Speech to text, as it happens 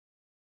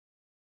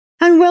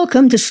And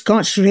welcome to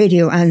Scots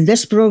Radio and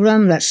this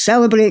programme that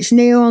celebrates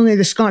nae only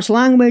the Scots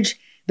language,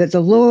 but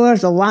the lore,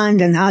 the land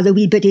and a' the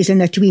wee bitties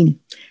in atween.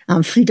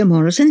 I'm Frida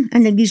Morrison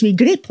and it gives me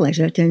great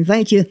pleasure to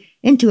invite you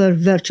into our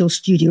virtual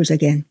studios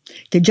again,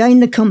 to join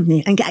the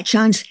company and get a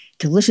chance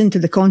to listen to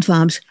the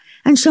confabs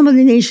and some of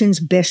the nation's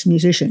best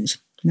musicians.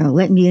 Now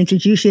let me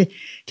introduce you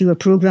to our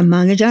programme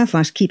manager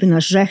for keeping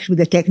us recht with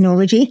the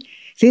technology,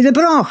 Fae the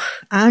Broch,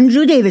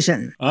 Andrew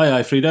Davison.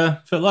 Aye,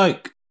 Frida. Fit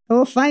like?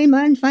 Oh, fine,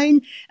 man,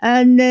 fine.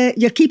 And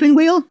you're keeping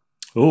well?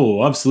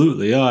 Oh,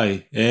 absolutely,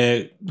 aye.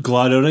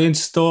 Glad the rain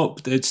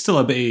stopped. It's still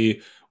a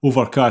bit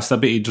overcast, a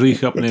bit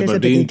dreich up in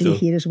Aberdeen. It is a bit dreich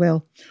here as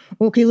well.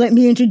 OK, let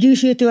me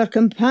introduce you to our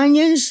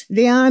companions.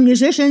 They are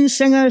musicians,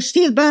 singers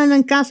Steve Byrne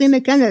and Kathleen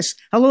McInnes.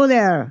 Hello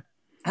there.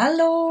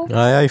 Hello.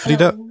 Aye,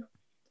 Frida. Hello.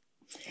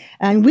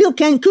 And Wheel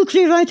Kent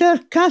cookery writer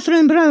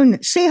Catherine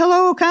Brown. Say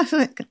hello,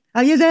 Catherine.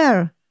 Are you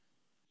there?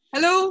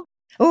 Hello.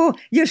 Oh,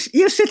 you're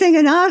sitting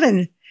in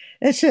Arran.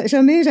 It's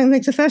amazing.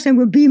 It's the first time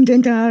we've beamed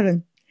into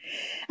Arran.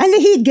 And the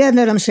heat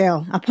gardener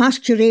himself, a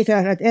past curator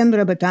at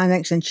Edinburgh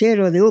Botanics and chair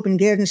of the Open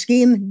Garden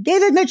Scheme,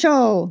 David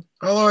Mitchell.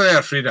 Hello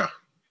there, Frida.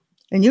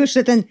 And you're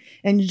sitting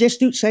in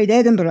just outside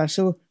Edinburgh,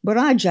 so we're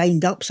all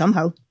joined up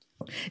somehow.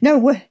 Now,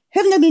 we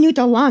haven't been out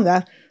a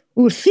longer.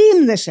 Our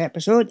theme this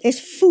episode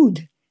is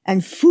food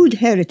and food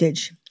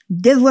heritage.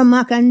 Div we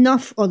mak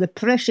enough of the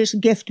precious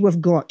gift we've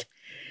got.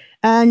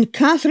 And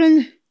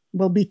Catherine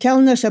will be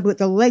telling us about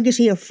the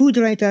legacy of food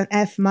writer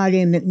F.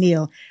 Marian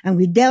McNeill, and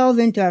we delve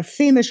into our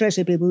famous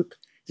recipe book,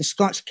 The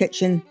Scots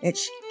Kitchen,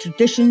 its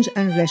traditions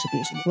and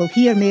recipes. We'll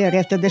hear more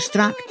after this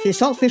track. For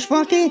Saltfish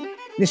 40,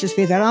 this is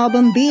for their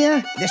album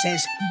Beer, this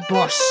is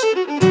Boss.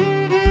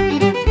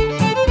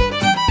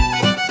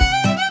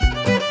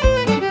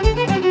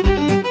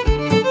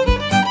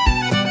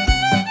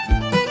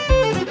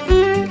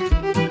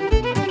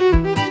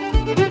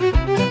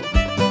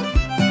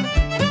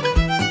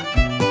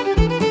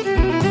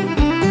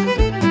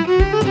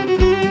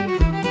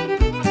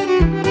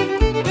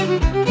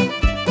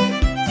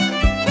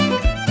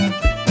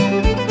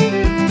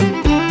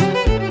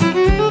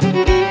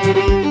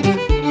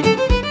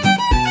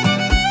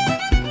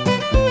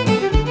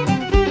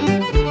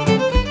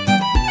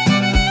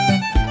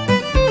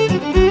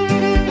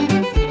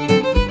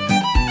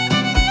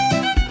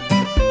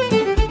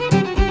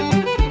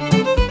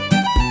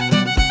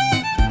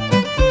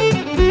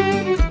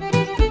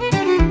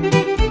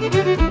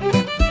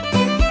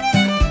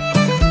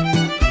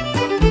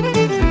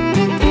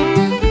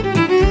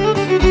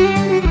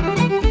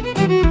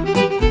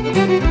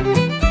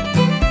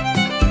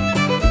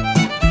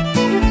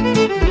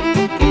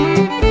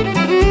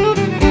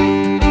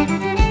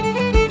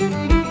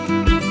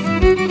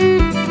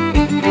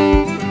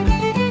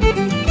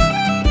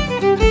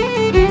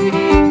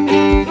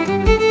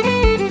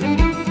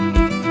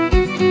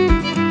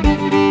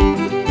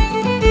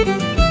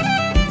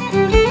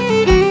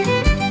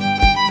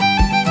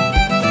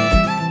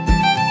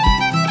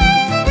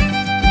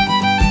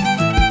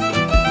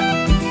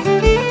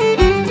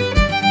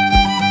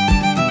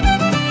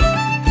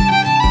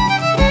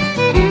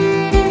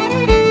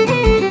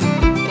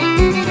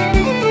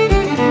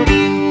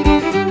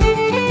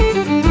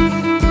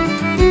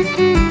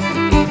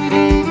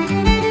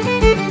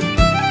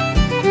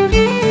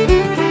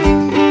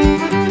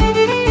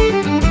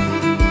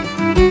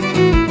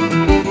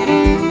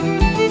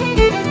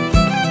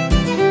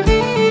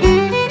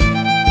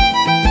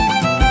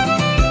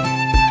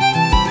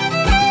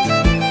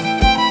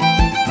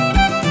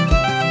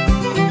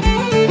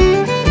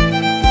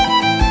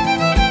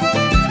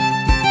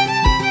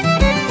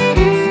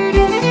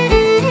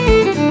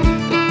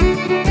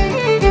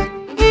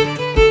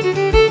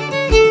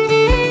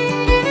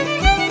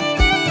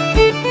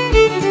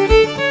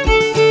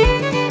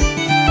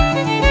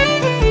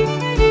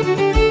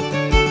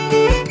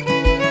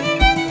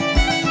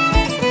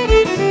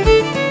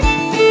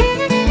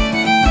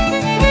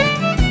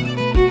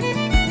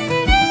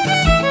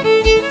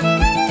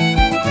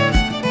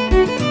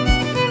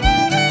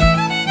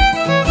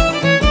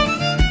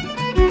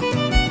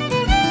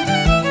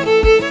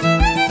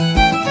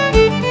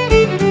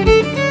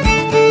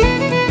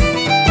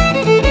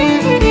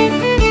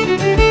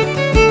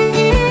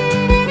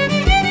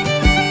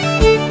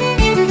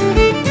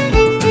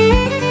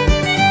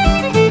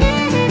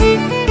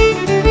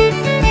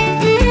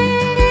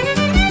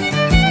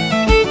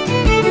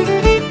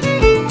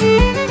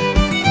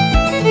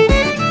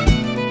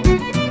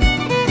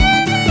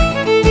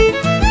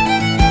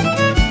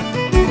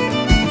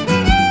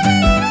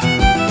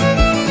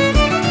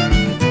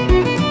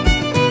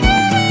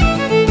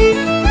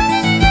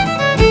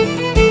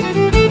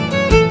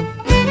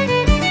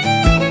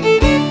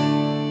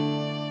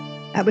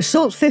 It was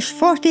Saltfish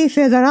 40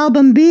 for their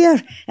album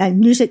Beer and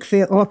music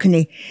for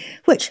Orkney,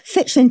 which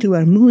fits into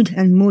our mood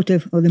and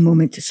motive of the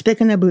moment,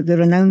 speaking about the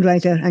renowned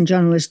writer and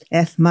journalist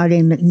F.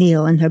 Marian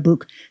McNeill and her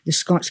book The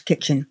Scots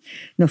Kitchen.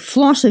 Now,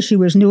 Floss, as she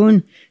was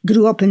known,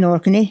 grew up in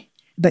Orkney,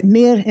 but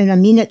more in a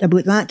minute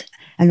about that,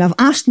 and I've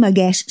asked my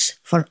guests,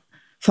 for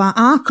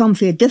I come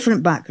from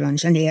different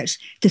backgrounds and airs,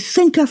 to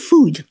think of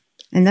food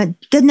And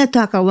that didn't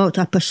take a lot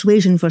of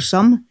persuasion for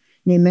some,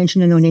 no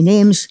mentioning any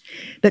names,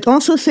 but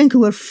also think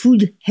of our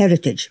food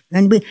heritage.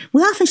 And we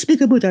often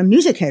speak about our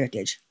music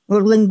heritage,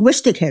 or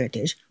linguistic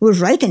heritage, or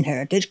writing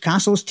heritage,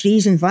 castles,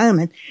 trees,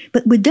 environment,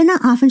 but we do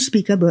not often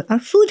speak about our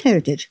food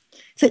heritage,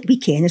 that we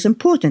ken is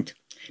important,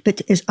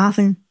 but is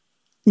often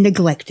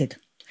neglected.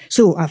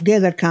 So I've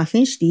gathered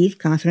Kathleen, Steve,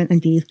 Catherine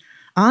and Dave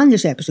on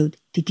this episode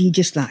to do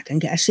just that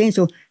and get a sense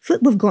of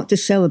what we've got to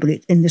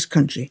celebrate in this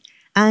country,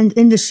 and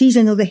in the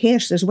season of the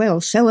hairst as well,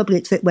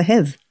 celebrate that we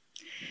have.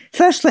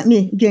 First, let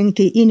me ging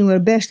to one of our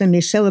best and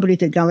most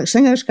celebrated Gaelic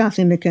singers,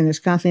 Kathleen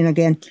McInnes. Kathleen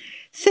again.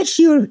 What's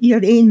your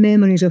own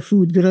memories of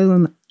food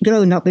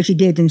growing up as you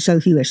did in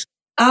South Uist?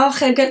 Oh,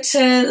 I got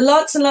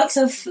lots and lots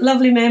of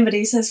lovely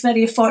memories. I was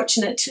very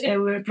fortunate. We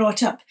were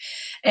brought up,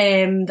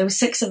 there were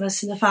 6 of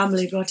us in the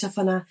family, brought up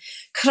on a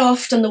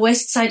croft on the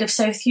west side of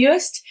South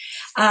Uist,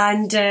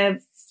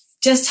 and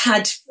just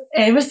had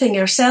everything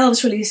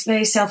ourselves, really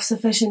very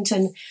self-sufficient,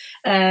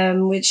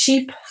 and with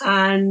sheep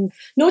and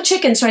no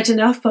chickens, right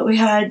enough, but we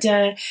had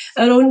our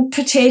own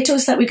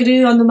potatoes that we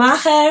grew on the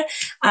macher,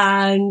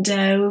 and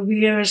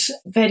we were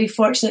very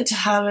fortunate to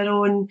have our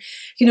own,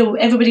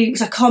 everybody, it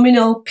was a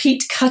communal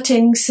peat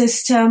cutting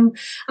system,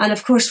 and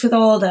of course with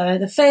all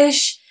the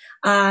fish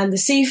and the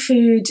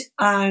seafood,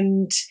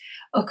 and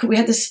we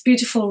had this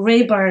beautiful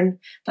Rayburn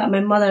that my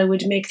mother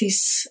would make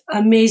these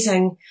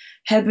amazing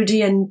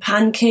Hebridean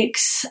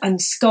pancakes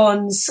and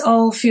scones,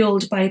 all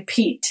fueled by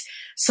peat.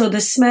 So the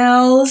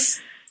smells,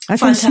 I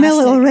fantastic. can smell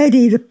it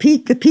already. The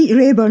peat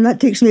Rayburn, that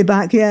takes me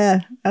back. Yeah,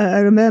 I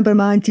remember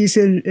my aunties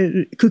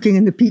cooking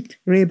in the peat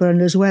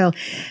Rayburn as well.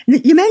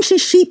 You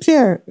mentioned sheep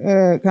there,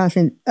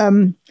 Kathleen.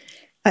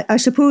 I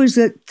suppose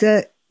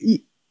that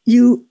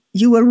you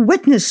were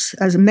witness,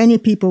 as many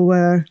people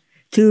were,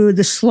 to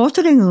the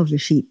slaughtering of the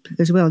sheep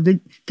as well.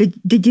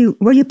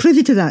 Were you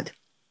privy to that?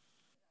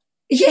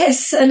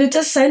 Yes, and it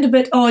does sound a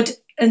bit odd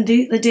in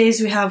the days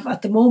we have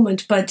at the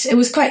moment, but it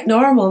was quite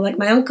normal. Like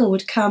my uncle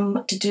would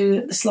come to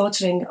do the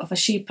slaughtering of a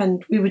sheep,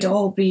 and we would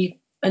all be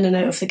in and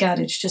out of the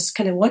garage just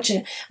kind of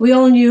watching it. We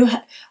all knew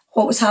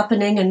what was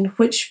happening and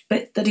which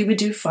bit that he would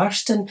do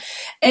first, and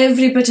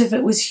every bit of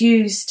it was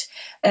used,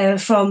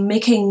 from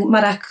making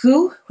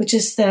maracu, which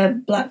is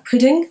the black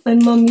pudding. My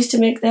mum used to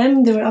make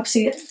them. They were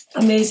absolutely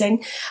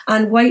amazing.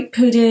 And white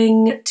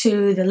pudding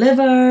to the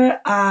liver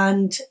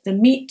and the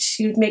meat.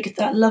 You'd make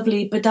that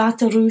lovely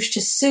badata rouge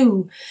de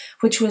sou,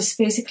 which was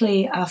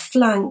basically a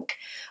flank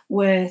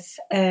with,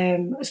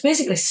 it was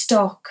basically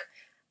stock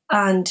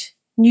and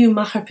new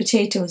macher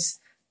potatoes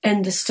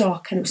in the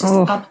stock. And it was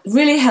just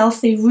really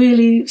healthy,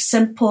 really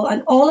simple.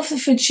 And all of the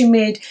food she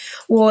made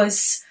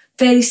was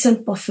very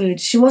simple food.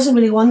 She wasn't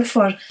really one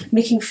for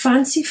making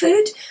fancy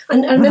food.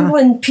 And I remember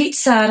when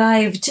pizza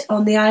arrived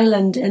on the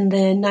island in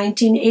the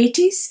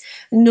 1980s,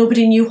 and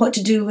nobody knew what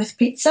to do with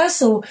pizza,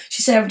 so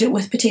she served it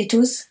with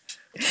potatoes.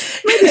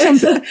 Maybe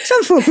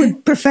some folk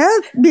would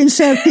prefer being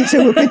served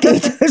pizza with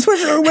potatoes.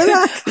 What's wrong with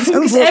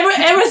that?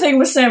 Everything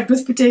was served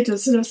with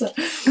potatoes.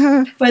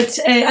 But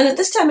and at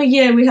this time of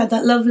year, we had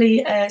that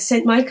lovely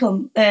St.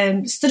 Michael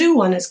strew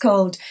one, it's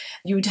called.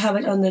 You would have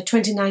it on the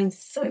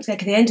 29th,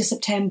 like at the end of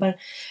September,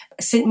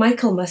 St.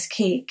 Michaelmas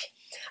cake.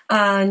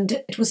 And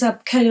it was a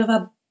kind of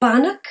a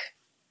bannock,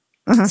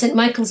 St.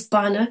 Michael's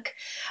bannock,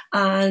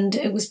 and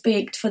it was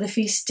baked for the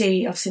feast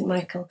day of St.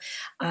 Michael.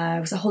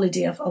 It was a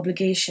holiday of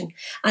obligation.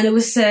 And it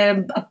was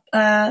a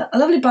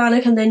lovely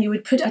bannock, and then you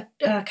would put a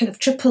kind of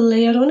triple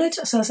layer on it.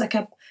 So it's like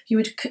you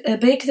would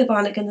bake the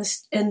bannock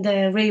in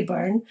the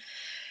Rayburn,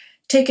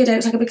 take it out,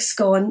 it's like a big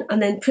scone,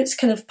 and then put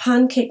kind of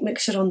pancake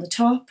mixture on the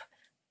top,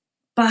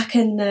 back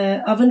in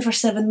the oven for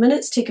 7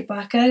 minutes, take it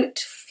back out,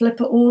 flip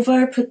it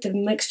over, put the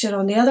mixture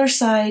on the other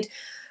side,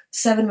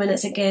 7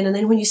 minutes again, and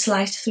then when you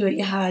sliced through it,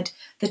 you had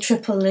the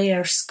triple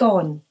layer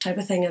scone type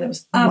of thing, and it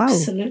was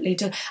absolutely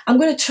done. I'm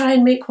going to try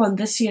and make one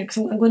this year because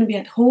I'm going to be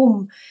at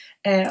home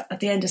at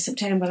the end of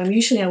September. I'm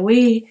usually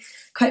away,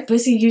 quite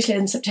busy usually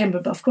in September,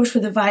 but of course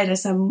with the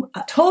virus I'm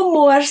at home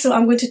more, so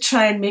I'm going to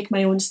try and make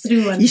my own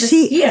stew one this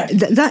year.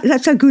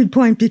 That's a good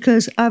point,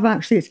 because I've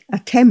actually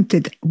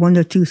attempted one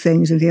or two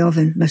things in the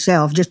oven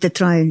myself just to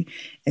try and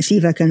see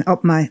if I can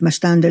up my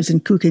standards in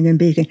cooking and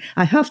baking.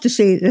 I have to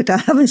say that I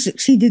haven't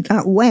succeeded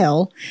that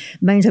well.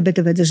 Mine's a bit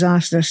of a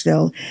disaster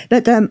still.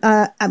 But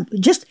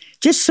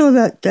just so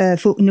that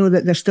folk know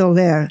that they're still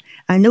there,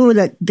 I know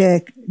that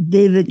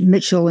David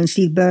Mitchell and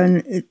Steve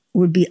Byrne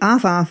would be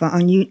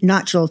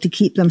unnatural to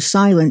keep them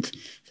silent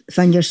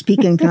when you're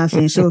speaking,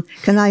 Kathleen. So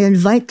can I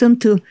invite them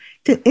to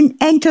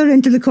enter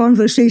into the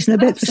conversation a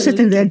bit,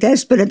 sitting there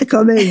desperate to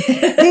come in?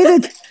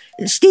 David,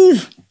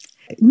 Steve,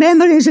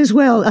 memories as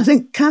well. I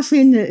think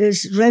Kathleen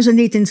is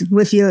resonating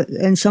with you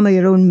in some of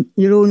your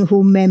own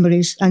home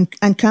memories,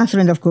 and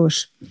Catherine, of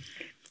course.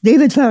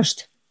 David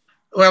first.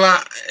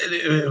 Well,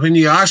 when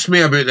you asked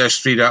me about this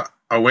street,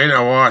 I went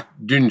away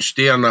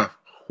downstairs and I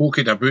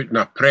hooked about in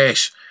a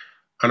press,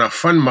 and I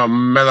found my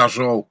mother's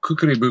old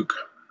cookery book,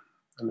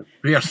 and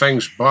where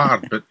things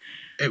battered, but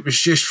it was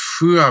just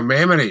full of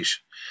memories.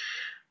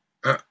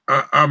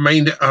 I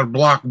mind our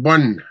black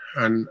bun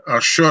and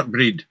our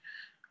shortbread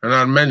and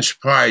our mince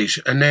pies.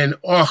 And then,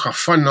 I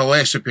found the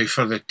recipe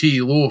for the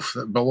tea loaf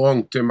that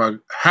belonged to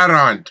her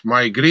aunt,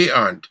 my great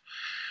aunt.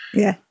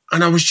 Yeah.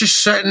 And I was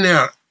just sitting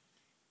there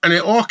and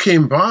it all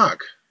came back.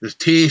 The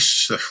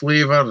taste, the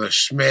flavour, the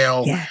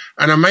smell. Yeah.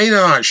 And I mind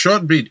of that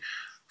shortbread.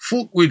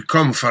 Folk would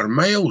come for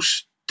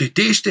miles to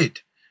taste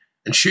it.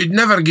 And she'd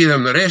never give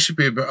them the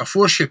recipe, but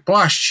before she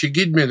passed, she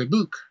gave me the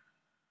book.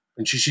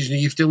 And she says,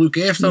 you have to look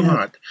after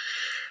that.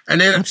 And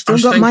then I've still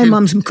got my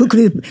mum's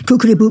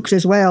cookery books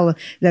as well.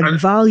 They're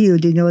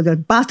valued, they're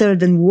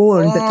battered and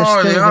worn, but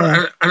they're still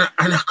there. And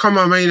I come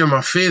to mind of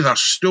my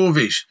father's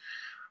stovies.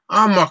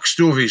 I muck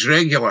stovies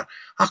regular.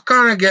 I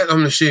can't get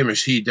them the same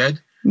as he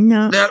did.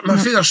 No. My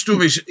father's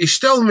stovies, he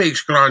still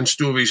makes grand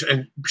stovies.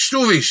 And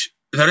stovies,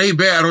 they're right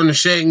better on the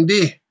second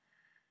day.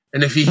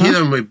 And if you hear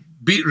them with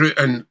beetroot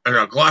and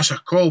a glass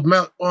of cold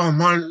milk, oh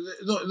man,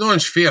 that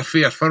one's fair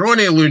for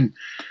Ronnie Loon.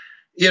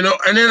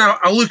 And then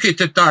I look at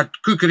that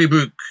cookery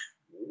book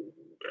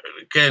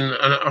again,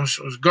 and I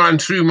was going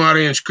through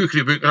Marian's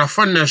cookery book, and I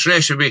found this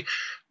recipe,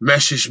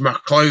 Mrs.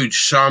 MacLeod's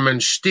salmon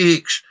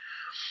steaks,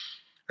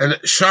 and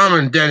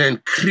salmon done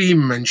in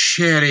cream and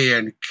sherry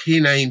and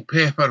cayenne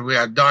pepper with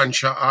a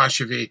dash of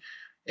ashevy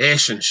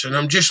essence, and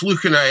I'm just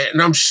looking at it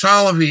and I'm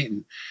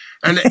salivating,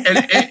 and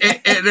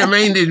it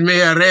reminded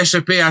me of a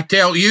recipe I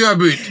tell you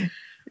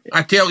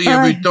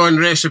about one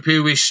recipe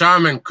with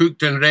salmon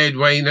cooked in red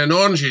wine and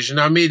oranges, and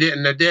I made it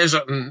in the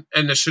desert, in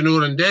the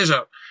Sonoran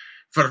Desert,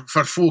 for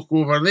folk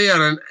over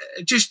there, and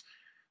just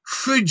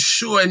food's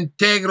so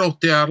integral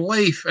to our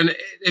life, and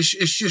it's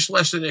just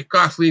listening to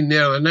Kathleen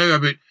there now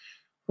about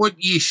what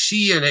you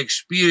see and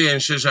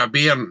experience as a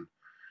bairn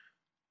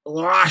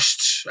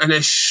lasts and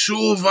is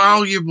so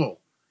valuable,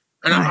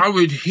 and I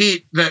would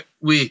hate that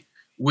we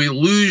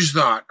lose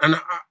that, and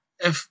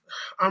if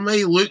am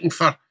I looking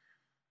for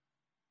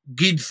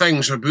good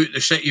things about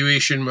the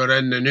situation we're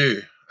in now.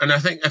 And I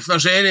think if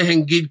there's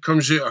anything good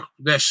comes out of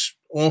this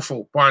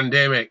awful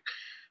pandemic,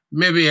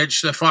 maybe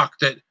it's the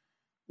fact that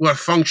we're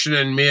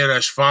functioning more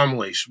as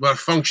families. We're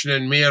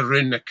functioning more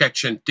around the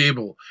kitchen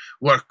table.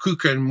 We're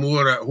cooking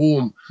more at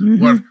home.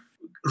 Mm-hmm. We're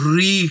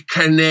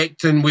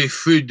reconnecting with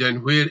food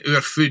and where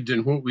our food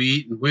and what we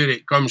eat and where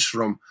it comes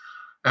from.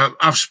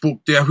 I've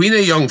spoke to a wheen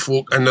of young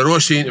folk and they're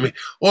all saying to me,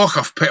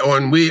 I've put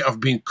on weight,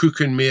 I've been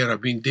cooking more, I've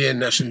been doing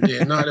this and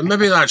doing that. And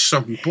maybe that's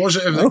something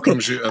positive that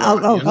comes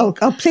out of that.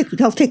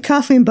 I'll take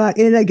Kathleen back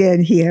in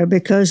again here,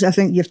 because I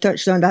think you've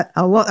touched on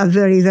a lot of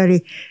very,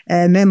 very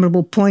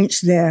memorable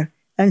points there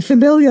and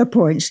familiar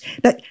points.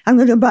 But I'm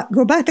going to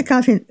go back to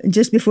Kathleen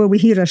just before we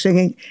hear her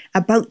singing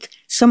about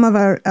some of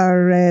our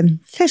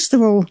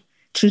festival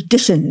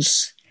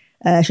traditions.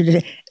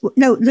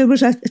 Now, there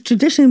was a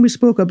tradition we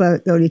spoke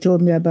about, or you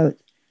told me about,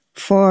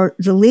 for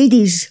the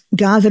ladies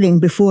gathering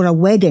before a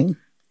wedding.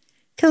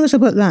 Tell us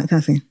about that,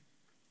 Kathleen.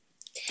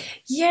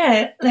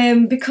 Yeah,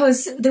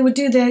 because they would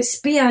do the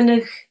spia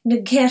na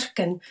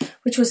gerken,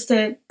 which was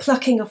the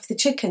plucking of the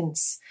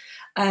chickens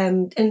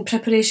in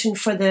preparation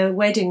for the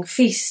wedding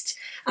feast.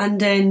 And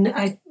then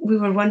we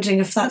were wondering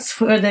if that's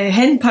where the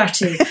hen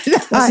party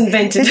was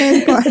invented.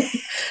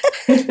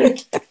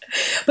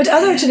 But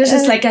other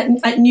traditions, like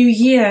at New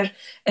Year,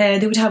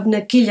 they would have na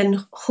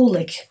gillen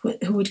holig,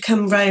 who would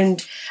come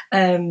round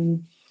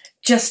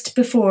just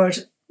before,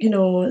 just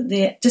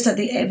at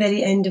the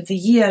very end of the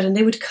year, and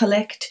they would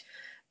collect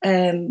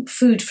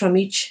food from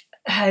each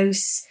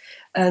house.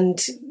 And,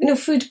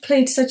 food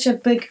played such a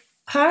big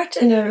part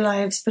in our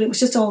lives, but it was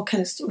just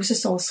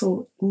all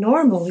so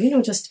normal,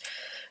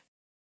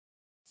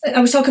 I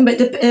was talking about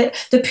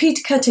the peat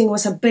cutting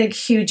was a big,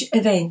 huge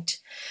event.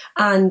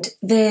 And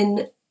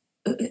then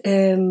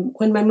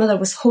when my mother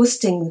was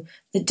hosting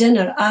the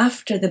dinner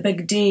after the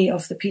big day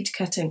of the peat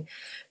cutting,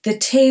 the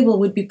table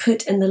would be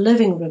put in the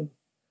living room,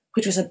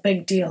 which was a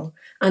big deal,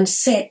 and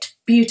set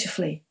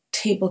beautifully,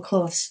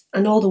 tablecloths,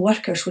 and all the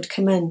workers would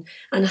come in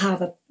and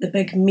have the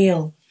big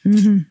meal.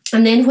 Mm-hmm.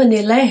 And then when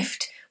they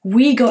left,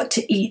 we got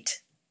to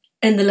eat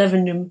in the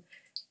living room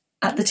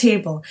at the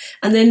table.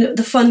 And then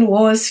the fun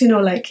was,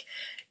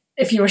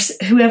 if you were,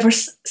 whoever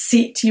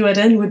seat you were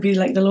in would be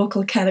like the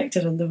local character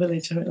in the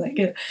village, or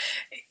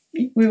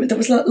there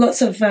was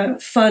lots of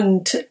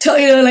fun to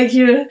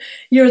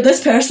you're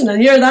this person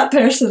and you're that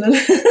person, and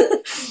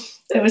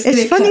it was.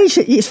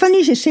 It's funny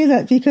you should say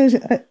that, because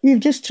you've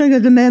just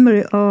triggered the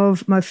memory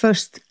of my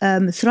first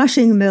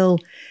thrashing mill.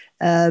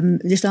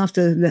 Just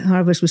after the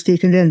harvest was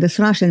taken in, the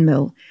thrashing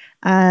mill,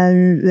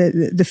 and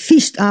the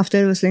feast after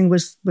everything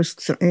was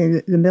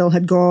the mill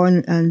had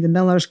gone, and the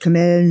millers come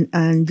in,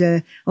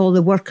 and all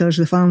the workers,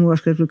 the farm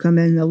workers, would come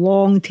in, a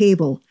long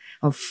table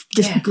of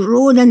just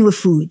grown in with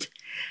food.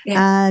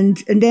 Yeah. And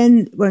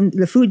then when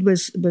the food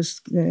was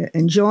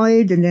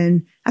enjoyed, and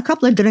then a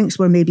couple of drinks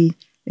were maybe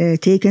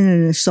taken,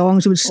 and the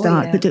songs would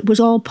start, but it was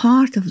all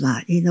part of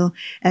that,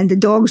 and the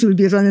dogs would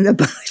be running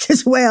about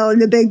as well in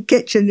the big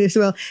kitchen as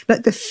well.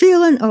 But the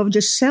feeling of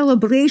just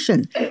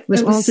celebration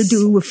was all to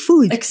do with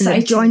food, exciting.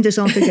 And it joined us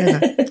all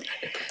together.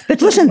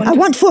 But listen, I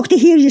want folk to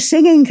hear you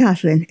singing,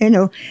 Kathleen, you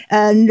know,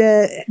 and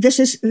this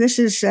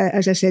is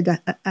as I said,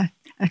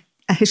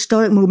 a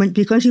historic moment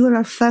because you were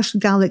our first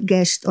Gaelic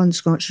guest on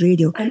Scots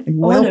Radio. And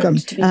welcome.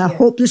 I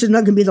hope this is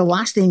not going to be the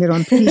last time you're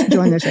on. Please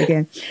join us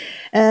again.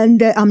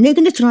 And I'm not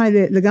going to try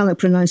the Gaelic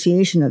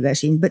pronunciation of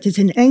this, but it's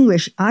in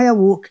English. I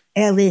awoke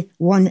early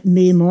one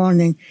May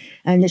morning.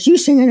 And it's you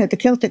singing at the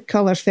Celtic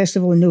Colours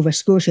Festival in Nova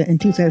Scotia in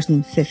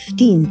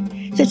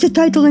 2015. What's the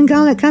title in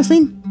Gaelic,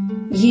 Kathleen?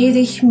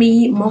 Yedich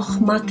mi moch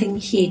mating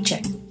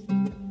heche.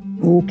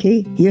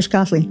 Okay, here's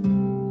Kathleen.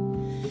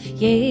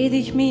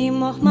 Jedich mi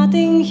moch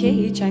mating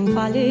heechang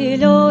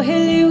falilo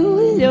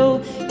hello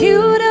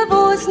Hiura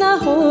vos na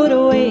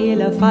horo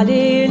ele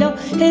falilo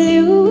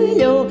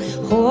hello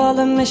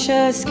Hola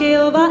misha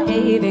skilva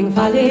eving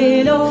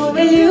falilo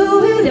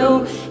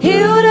hello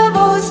Hiura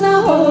vos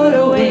na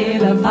horo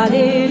ele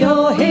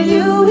falilo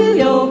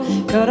hello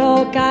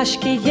Karo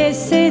gashki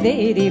yese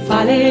dedi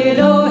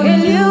falilo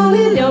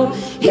hello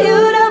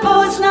Hiura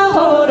vos na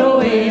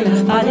horo ele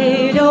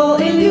falilo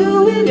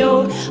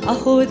hello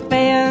Athoot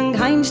bang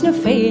heinz na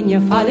fein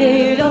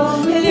falilo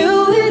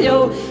hello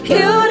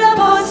Hiura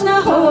vos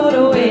na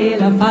horo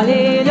ele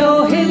falilo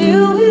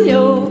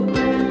hello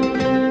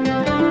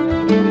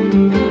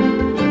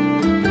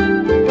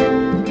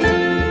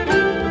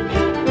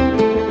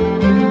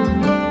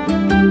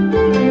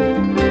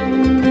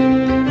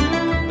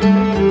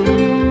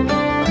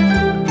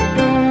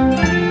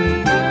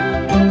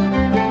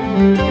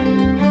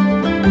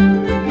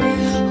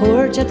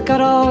Horjet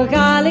garo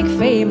Gaelic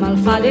femal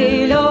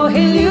falilo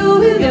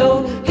hello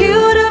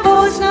Hiura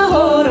vos na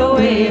horo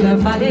ele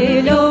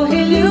falilo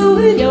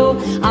hello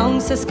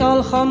Angsa skol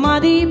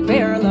chomadi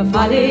perla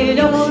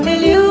falilo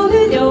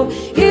hello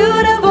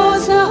Hiura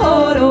vos na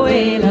horo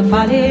ele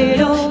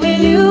falilo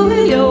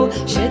hello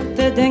Shit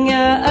the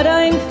dinge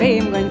araing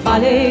femal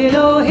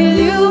falilo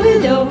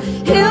hello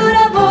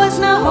Hiura vos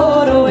na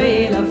horo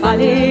ele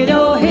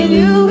falilo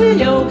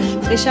hello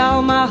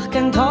Fishau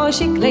machen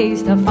toshik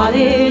leist a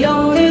falilo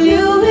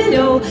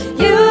hello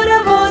Hiura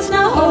vos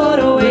na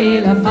horo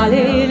ele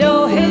falilo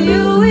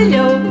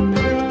hello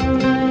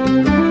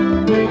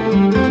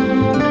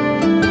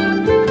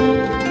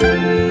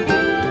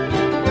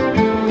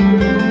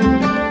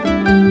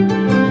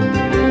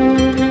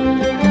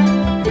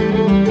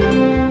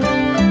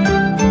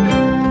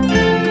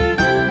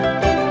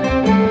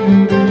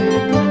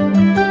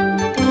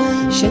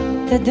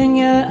The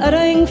dinge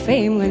ring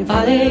feimlin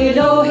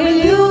falilo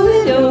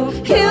hello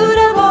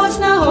Hiura vos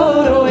na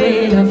horo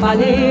ele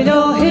falilo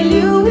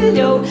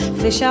hello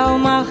Fishau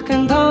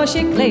machen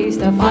toshik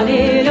leist a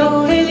falilo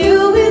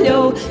hello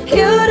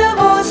Hiura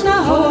vos na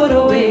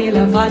horo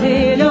ele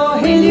falilo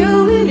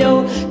hello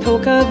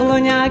Toka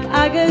vlonyak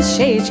agus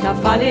shechka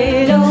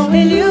falilo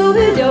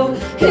hello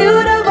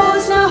Hiura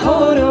vos na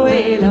horo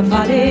ele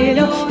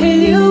falilo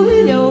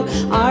hello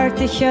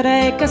Artige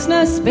rekas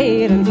na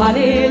speren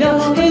falilo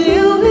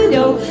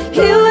hello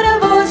Hiura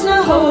vos na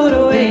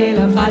horo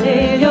ele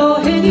falilo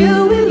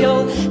hello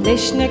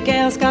Lishne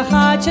gels ka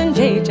hachen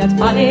jejat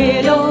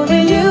falilo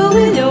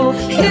hello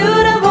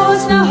Hiura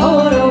vos na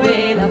horo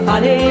ele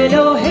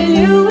falilo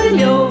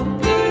hello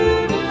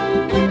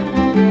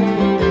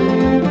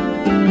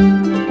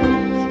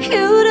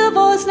Hiura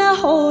vos na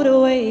horo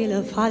ele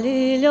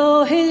falilo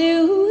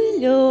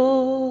hello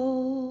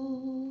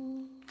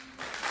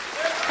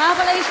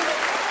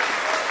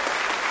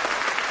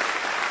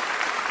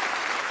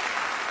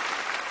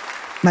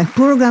My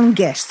programme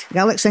guest,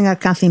 Gaelic singer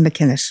Kathleen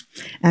McInnes,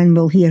 and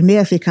we'll hear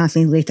more from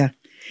Kathleen later.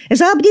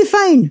 Is Abdi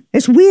fine?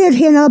 It's weird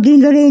hearing Abdi in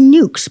the rain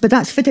nukes, but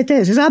that's what it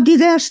is. Is Abdi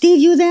there? Steve,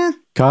 you there?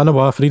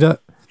 Carnawa, Frida.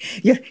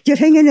 You're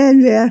hanging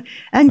in there.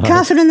 And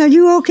Catherine, are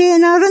you okay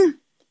in Aaron?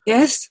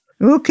 Yes.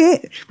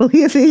 Okay, we'll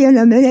hear from you in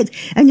a minute.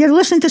 And you're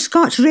listening to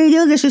Scots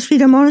Radio. This is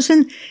Frida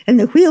Morrison. In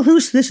the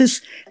wheelhouse,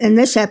 in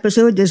this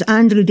episode is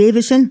Andrew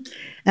Davison.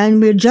 And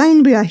we're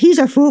joined by He's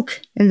Our Folk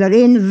in their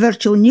own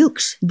virtual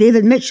nukes,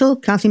 David Mitchell,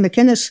 Kathleen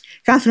McInnes,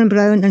 Catherine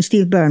Brown and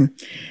Steve Byrne.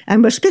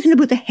 And we're speaking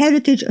about the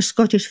heritage of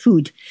Scottish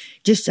food,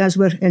 just as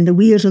we're in the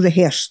weirs of the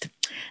hairst.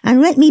 And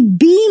let me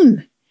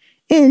beam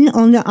in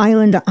on the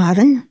island of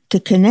Arran to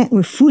connect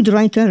with food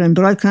writer and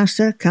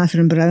broadcaster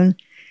Catherine Brown.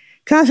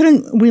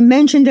 Catherine, we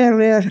mentioned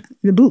earlier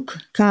the book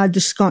called The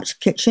Scots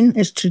Kitchen,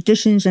 Its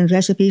Traditions and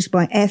Recipes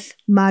by F.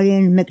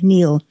 Marian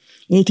McNeill,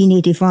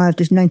 1885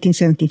 to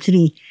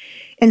 1973.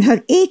 In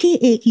her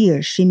 88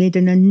 years, she made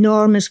an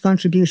enormous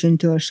contribution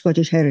to our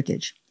Scottish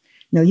heritage.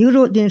 Now, you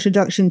wrote the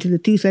introduction to the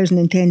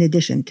 2010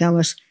 edition. Tell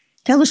us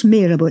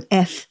more about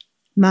F.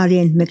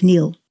 Marian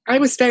McNeill. I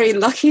was very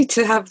lucky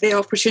to have the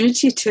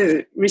opportunity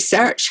to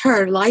research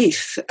her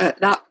life at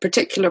that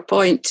particular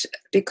point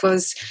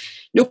because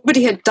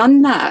nobody had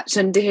done that,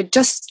 and they had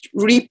just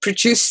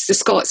reproduced the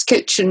Scots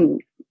Kitchen.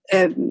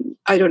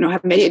 I don't know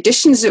how many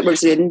editions it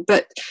was in,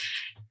 but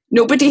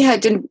nobody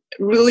had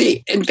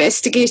really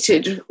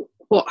investigated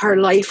what her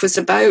life was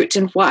about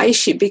and why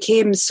she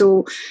became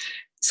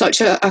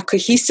such a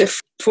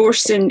cohesive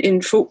force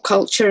in folk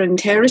culture and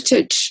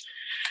heritage.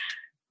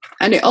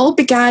 And it all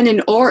began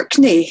in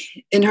Orkney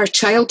in her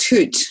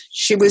childhood.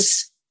 She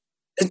was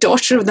a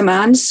daughter of the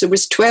manse. There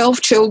was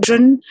 12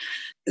 children.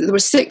 There were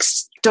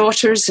 6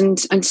 daughters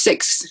and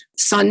 6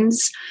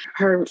 sons.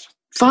 Her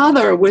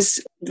father was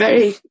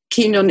very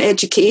keen on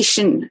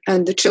education,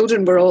 and the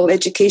children were all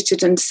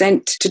educated and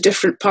sent to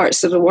different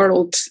parts of the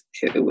world.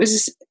 It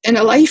was in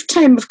a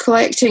lifetime of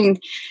collecting.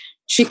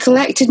 She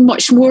collected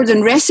much more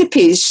than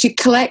recipes. She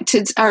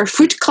collected our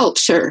food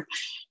culture.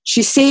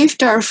 She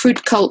saved our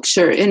food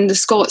culture in the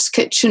Scots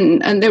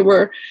kitchen. And there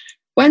were,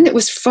 when it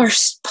was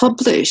first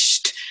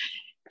published,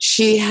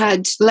 she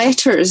had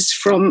letters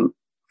from,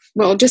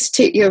 well, just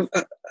take you,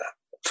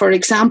 for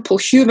example,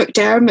 Hugh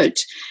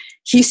McDermott.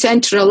 He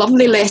sent her a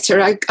lovely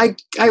letter.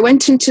 I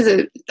went into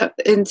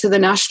the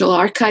National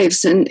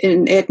Archives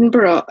in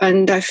Edinburgh,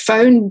 and I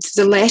found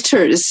the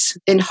letters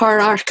in her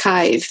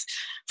archive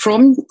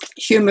from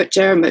Hugh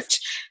McDermott,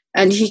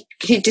 and he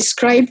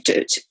described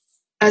it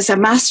as a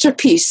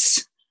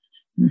masterpiece,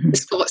 the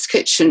Scots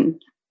Kitchen,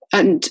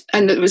 and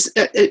it was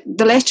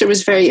the letter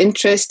was very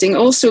interesting.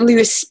 Also,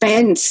 Lewis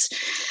Spence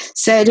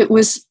said it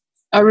was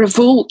a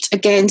revolt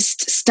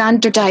against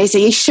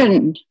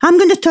standardisation. I'm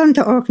going to turn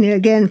to Orkney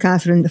again,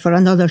 Catherine, for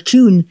another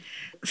tune,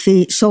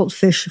 the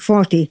Saltfish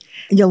 40.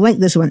 You'll like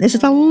this one. This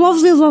is a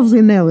lovely,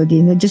 lovely melody,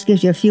 and it just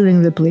gives you a feeling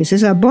of the place.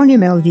 It's a bonny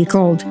melody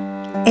called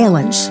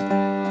Ellen's.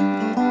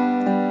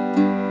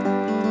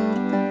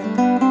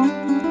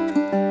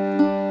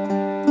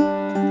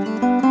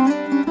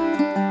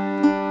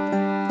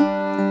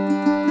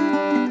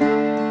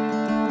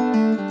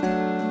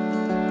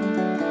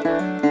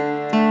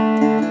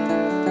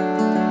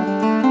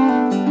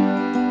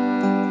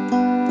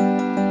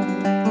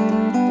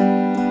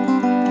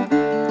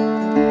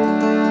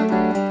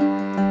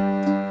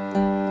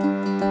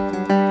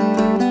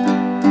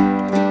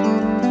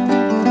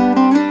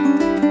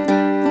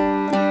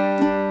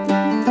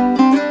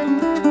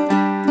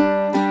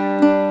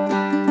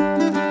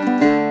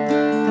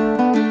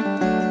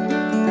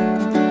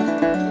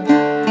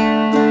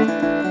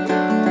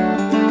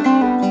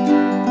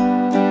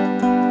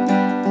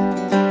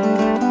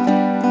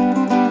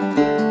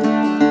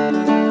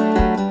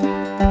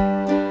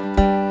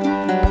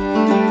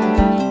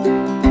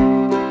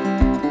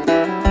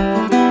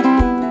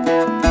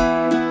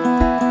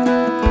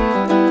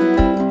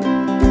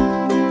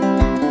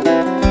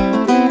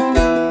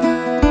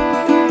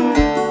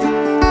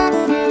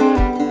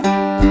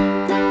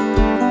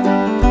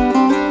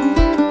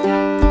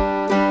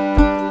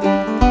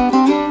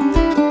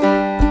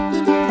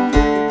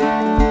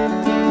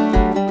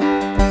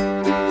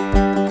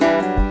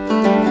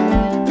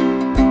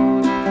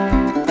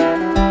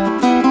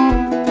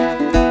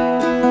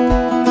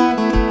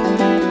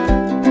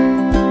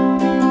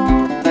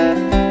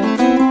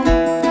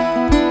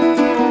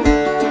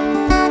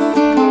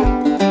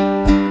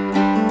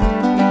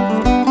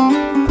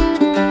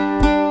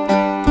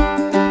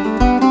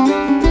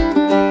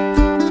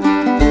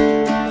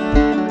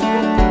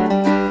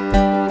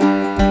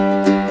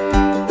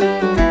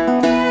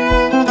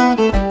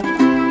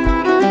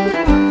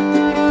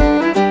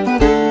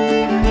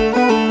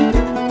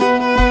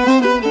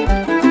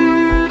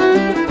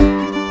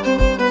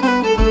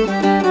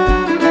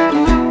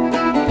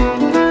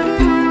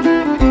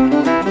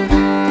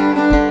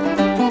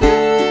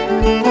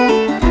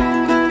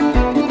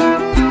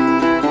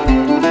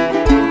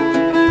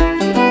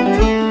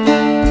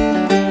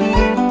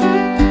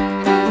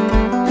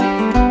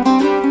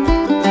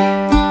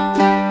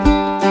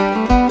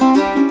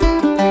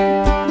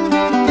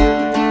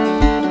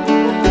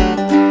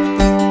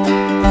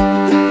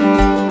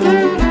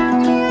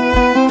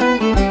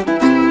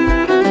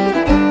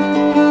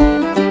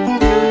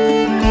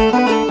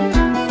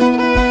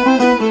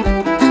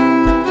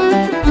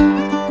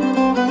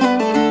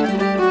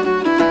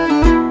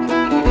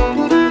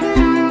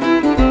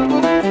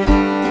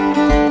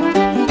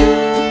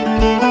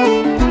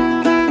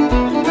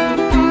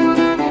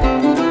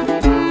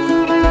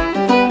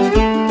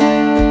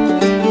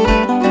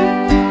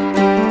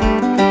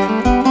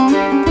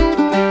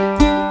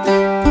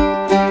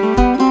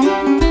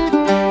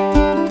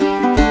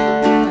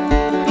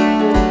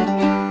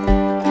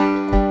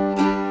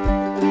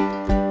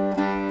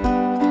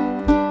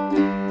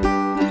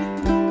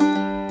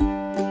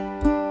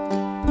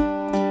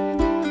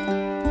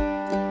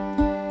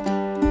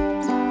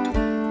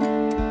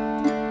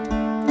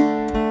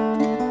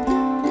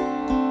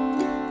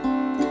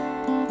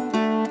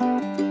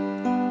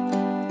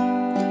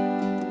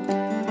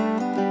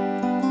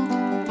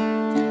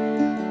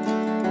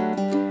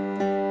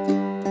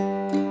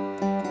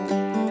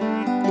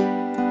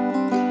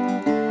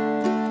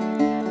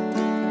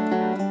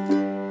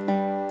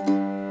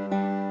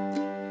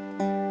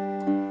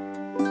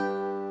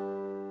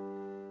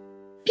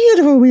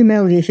 Beautiful wee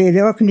melody for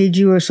the Orkney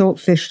duo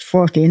Saltfish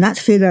 40, and that's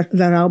for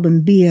their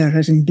album Beer,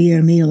 as in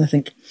beer meal, I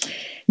think.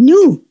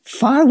 New,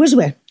 far was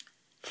we?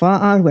 Far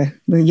are we?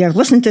 Well, you're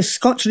listening to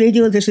Scots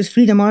Radio. This is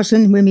Frida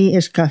Morrison. With me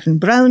is Catherine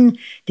Brown,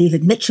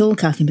 David Mitchell,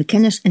 Catherine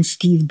McInnes and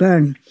Steve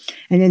Byrne.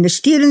 And in the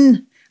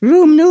steering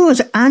room now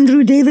is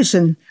Andrew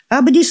Davidson,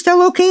 everybody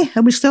still okay?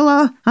 Are we still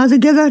all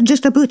together,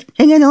 just about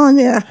hanging on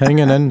there?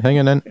 Hanging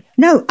in.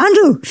 Now,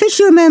 Andrew, what's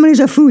your memories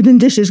of food and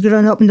dishes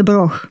growing up in the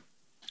Broch?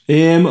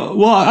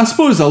 Well, I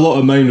suppose a lot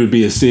of mine would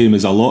be the same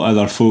as a lot of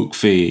other folk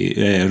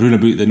round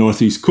about the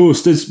northeast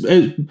coast. It's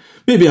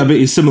maybe a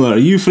bit similar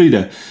to you,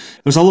 Frida.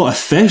 There's a lot of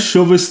fish,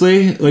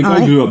 obviously. Like,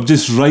 I grew up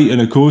just right in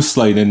the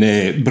coastline in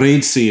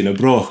Braidsea in the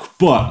Broch.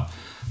 But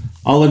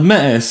I'll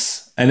admit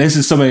this, and this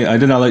is something I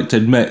didn't like to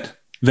admit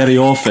very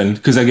often,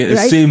 because I get the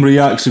same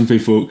reaction from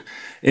folk,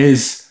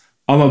 is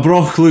I'm a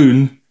Broch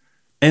loon,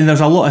 and there's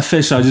a lot of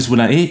fish I just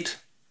wouldn't eat.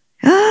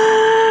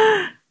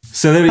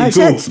 So there you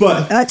go.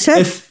 But that's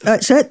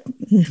it.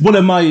 One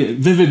of my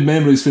vivid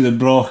memories for the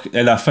Broch,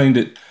 and I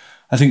think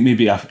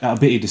maybe a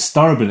bit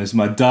disturbing, is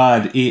my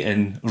dad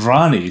eating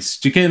rannies.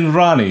 Do you get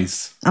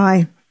rannies?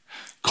 Aye.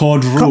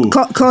 Cod roe.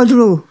 Cod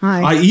roe,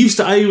 aye.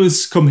 I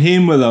always come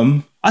home with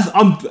him.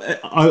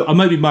 I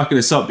might be making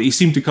this up, but he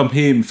seemed to come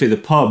home for the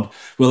pub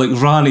with like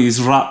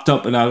rannies wrapped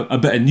up in a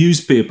bit of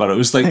newspaper. It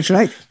was like, that's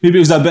right. Maybe it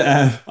was a bit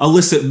of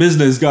illicit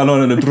business going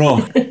on in the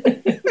Broch.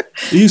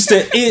 He used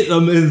to eat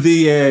them in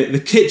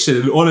the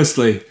kitchen, and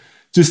honestly,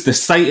 just the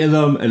sight of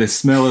them and the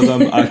smell of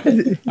them,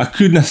 I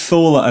couldn't have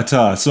thought it at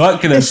all. So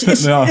that kind of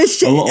put me off a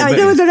little bit. I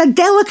know they're a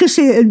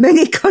delicacy in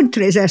many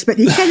countries, but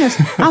you kind of,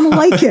 I'm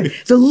like it.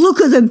 The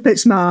look of them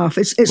puts me off.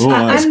 I'm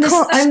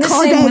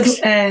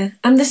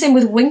the same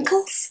with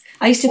winkles.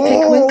 I used to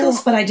pick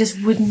winkles, but I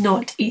just would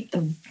not eat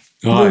them.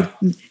 Oh,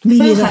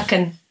 me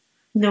either.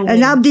 No way.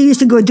 And Abdi used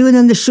to go down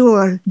on the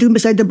shore, down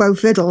beside the bow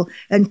fiddle,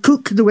 and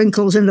cook the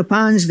winkles in the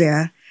pans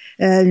there.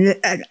 And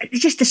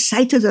just the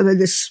sight of them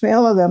and the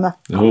smell of them.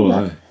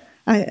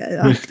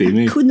 I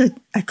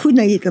couldn't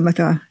eat them at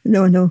all.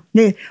 No.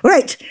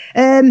 Right.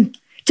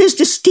 Tis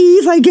to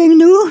Steve, I gang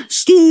now.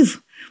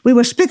 Steve, we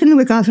were speaking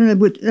with Catherine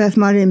about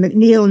Marian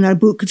McNeill in our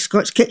book,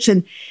 Scots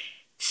Kitchen.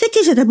 What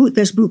is it about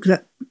this book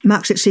that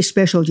makes it so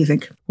special, do you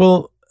think?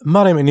 Well,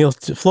 Marian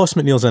McNeill, Floss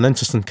McNeill's an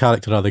interesting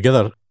character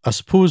altogether. I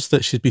suppose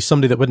that she'd be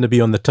somebody that wouldn't be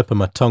on the tip of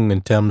my tongue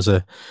in terms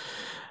of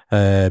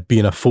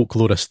being a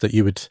folklorist that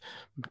you would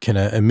kind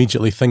of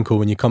immediately think of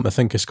when you come to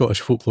think of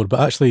Scottish folklore. But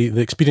actually,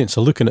 the experience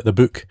of looking at the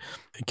book,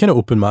 it kind of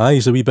opened my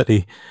eyes a wee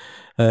bit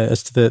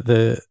as to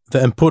the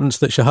importance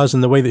that she has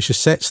in the way that she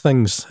sets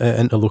things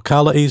into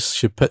localities.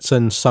 She puts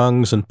in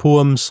songs and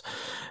poems.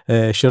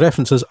 She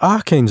references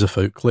all kinds of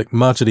folk, like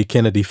Marjorie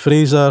Kennedy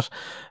Fraser,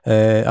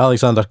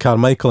 Alexander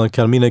Carmichael and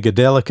Carmina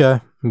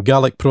Gadelica,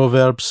 Gaelic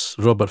proverbs,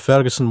 Robert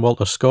Ferguson,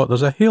 Walter Scott.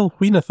 There's a whole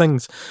wheen of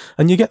things.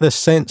 And you get this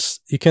sense,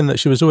 that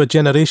she was a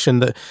generation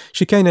that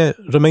she kind of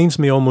reminds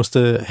me almost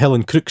of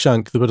Helen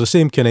Cruikshank. They were the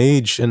same kind of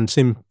age and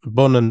same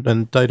born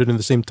and died around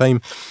the same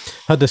time.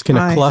 Had this kind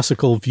of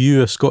classical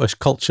view of Scottish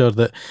culture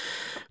that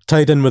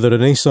tied in with the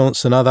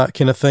Renaissance and all that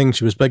kind of thing.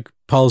 She was big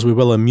pals with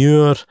William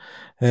Muir.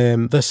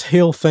 This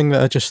whole thing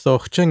that I just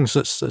thought, jings,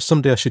 it's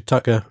somebody I should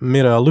take a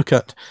look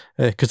at,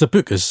 because the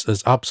book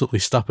is absolutely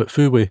stapped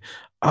full with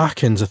all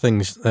kinds of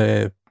things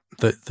that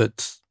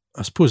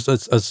I suppose,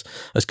 as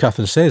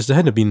Catherine says, they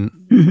hadn't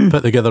been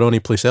put together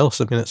any place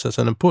else. I mean, it's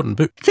an important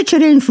book. What's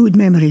your own food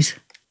memories?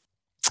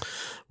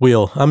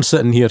 Well, I'm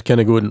sitting here kind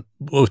of going,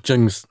 oh,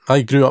 jings,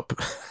 I grew up,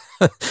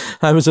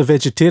 I was a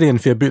vegetarian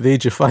for about the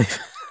age of 5.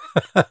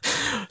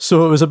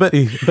 So it was a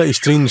bit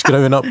strange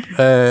growing up,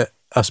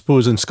 I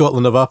suppose, in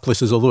Scotland of our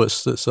places, although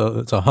it's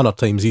 100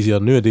 times easier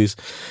nowadays.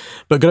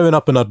 But growing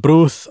up in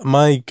Arbroath,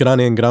 my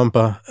granny and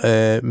grandpa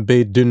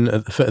bade down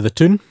at the foot of the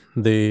Toon.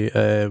 They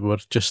were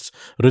just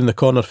round the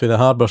corner for the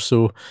harbour,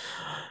 so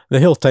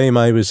the whole time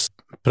I was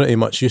pretty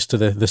much used to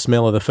the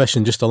smell of the fish,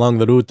 and just along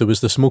the road there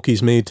was the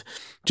smokies made.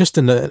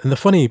 And the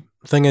funny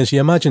thing is, you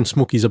imagine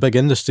smokies a big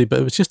industry, but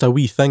it was just a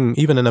wee thing,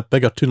 even in a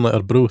bigger town like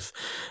Arbroath.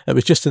 It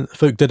was just,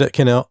 folk did it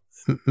kind of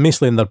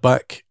mostly in their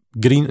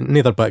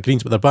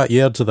greens, but their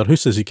backyards or their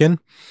houses, you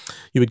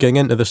would gang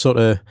into the sort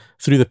of,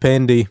 through the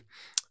pendy,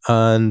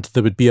 and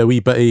there would be a wee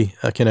bitty,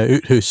 a kind of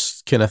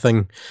outhouse kind of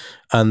thing,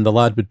 and the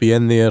lad would be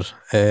in there,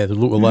 the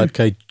local lad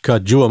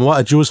called Joe, and what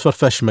a Joe's for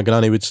fish, my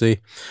granny would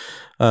say,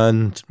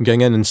 and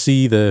gang in and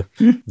see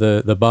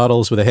the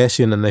barrels with the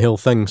hessian and the whole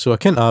thing. So I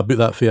can't about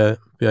that for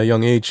a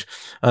young age,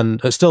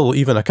 and it's still,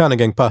 even I can't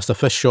gang past a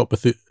fish shop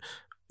without,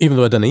 even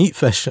though I didn't eat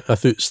fish, I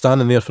thought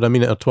standing there for a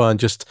minute or two and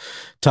just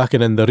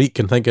tacking in the reek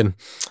and thinking,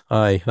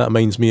 aye, that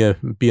reminds me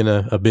of being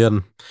a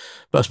bairn.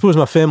 But I suppose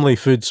my family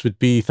foods would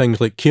be things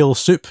like kale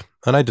soup,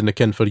 and I didn't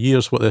ken for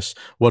years what this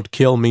word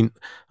kale meant.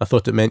 I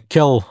thought it meant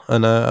kill,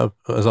 and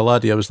as a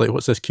laddie I was like,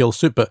 what's this kale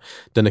soup? But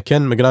didn't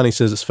ken. My granny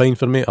says it's fine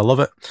for me, I love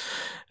it.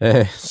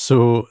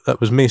 So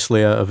that was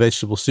mostly a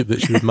vegetable soup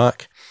that she would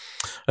make.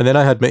 And then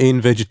I had my own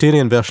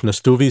vegetarian version of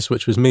stovies,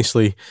 which was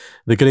mostly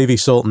the gravy,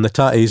 salt and the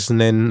tatties, and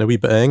then a wee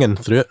bit of ingin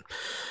through it.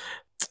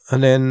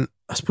 And then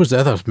I suppose the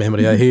other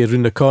memory I had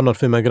round the corner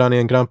from my granny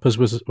and grandpa's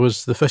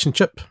was the fish and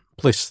chip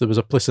place. There was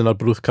a place in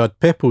Arbroath called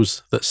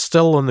Peppo's that's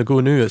still on the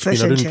go now. It's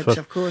fish been and around chips,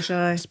 of course,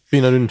 aye. It's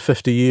been around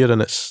 50 years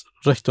and it's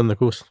right on the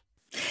coast.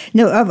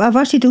 Now, I've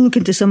asked you to look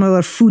into some of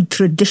our food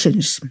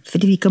traditions.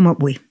 What have you come up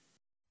with?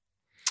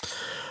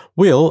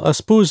 Well, I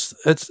suppose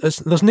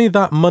there's no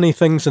that many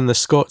things in the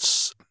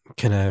Scots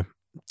kind of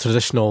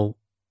traditional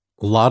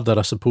larder,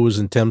 I suppose,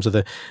 in terms of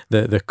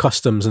the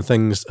customs and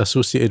things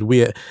associated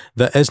with it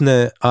that isn't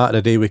at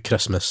the day with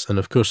Christmas. And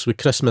of course with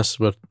Christmas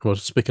we're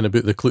speaking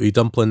about the clouty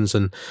dumplings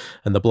and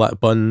the black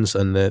buns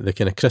and the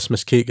kind of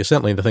Christmas cake. It's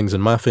certainly the things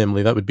in my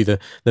family that would be the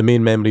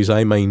main memories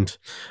I mind.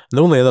 And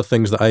the only other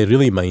things that I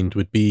really mind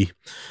would be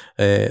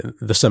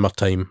the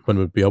summertime, when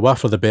we'd be away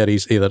for the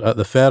berries either at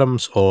the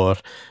ferms or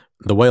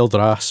the wild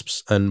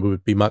rasps, and we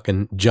would be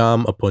making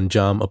jam upon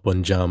jam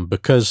upon jam,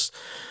 because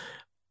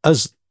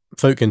as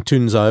folk in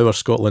tunes of our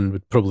Scotland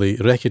would probably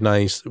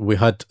recognise, we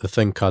had the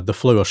thing called the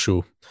flower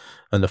show,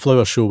 and the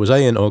flower show was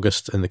in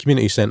August in the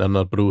community centre in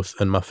Arbroath,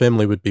 and my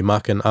family would be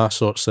making all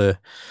sorts of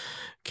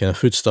kind of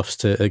foodstuffs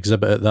to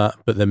exhibit at that,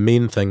 but the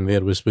main thing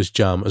there was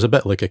jam. It was a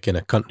bit like a kind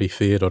of country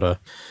fair or a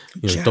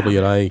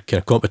WRI kind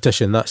of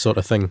competition, that sort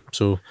of thing.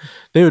 So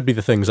they would be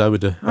the things I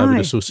would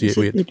associate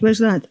with it. It was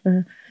that.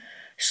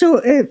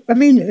 So, I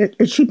mean,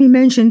 it should be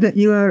mentioned that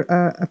you are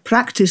a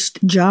practised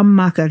jam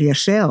maker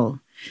yourself.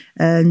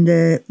 And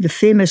the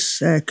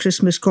famous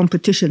Christmas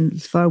competition,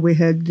 far we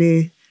had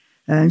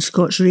in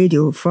Scots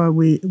Radio, far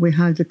we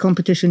had the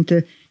competition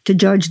to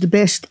judge the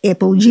best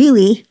apple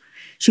jelly.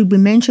 Should we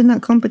mention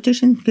that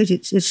competition? Because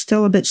it's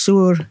still a bit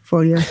sore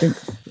for you, I think.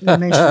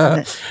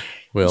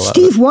 Well,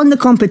 Steve won the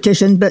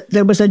competition, but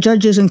there was a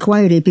judge's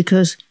inquiry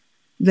because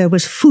there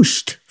was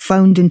fust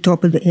found on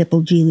top of the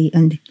apple jelly,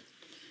 and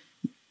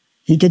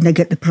he didn't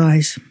get the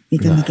prize. He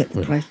didn't get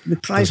the prize. The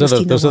prize was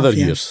There's other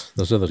years.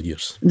 There's other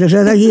years. There's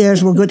other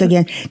years. We'll go it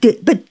again.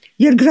 But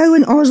you're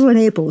growing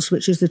Oslan apples,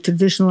 which is the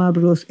traditional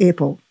Arbroath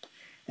apple.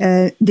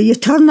 Do you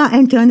turn that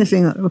into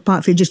anything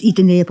apart from just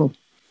eating the apple?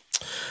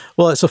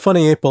 Well, it's a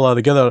funny apple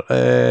altogether.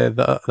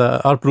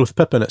 The Arbroath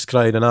pippin, it's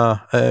cried,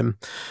 and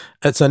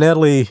it's an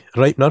early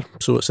ripener,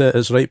 so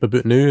it's ripe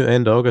about now,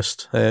 end of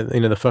August.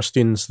 The first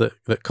ones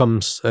that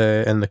comes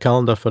in the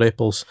calendar for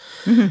apples.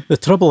 Mm-hmm. The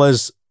trouble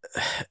is,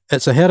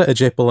 it's a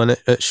heritage apple, and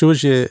it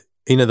shows you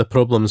the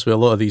problems with a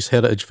lot of these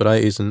heritage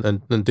varieties,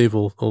 and Dave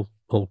will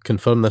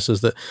confirm this,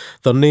 is that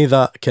they're not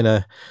that kind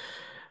of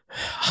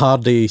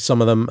hardy, some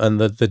of them,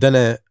 and they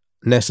didn't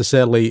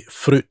necessarily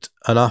fruit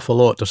an awful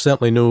lot. They're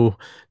certainly no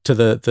to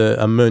the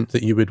amount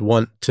that you would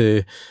want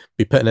to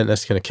be putting in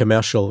this kind of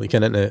commercial,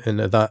 kind of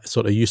into that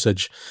sort of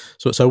usage.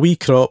 So it's a wee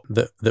crop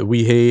that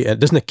we hay. It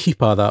doesn't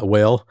keep all that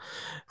well.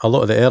 A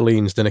lot of the early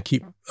ones didn't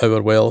keep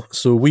our well,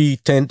 so we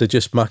tend to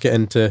just make it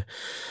into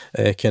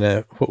kind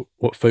of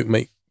what folk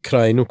might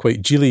cry, not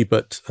quite jelly,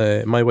 but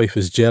my wife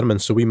is German,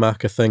 so we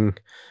make a thing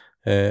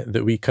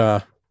that we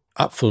call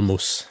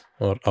Apfelmus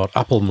or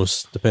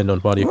Appelmus, depending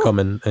on where you come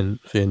in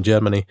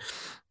Germany,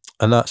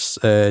 and that's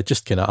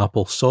just kind of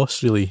apple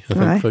sauce, really.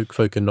 I think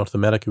folk in North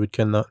America would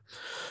ken that.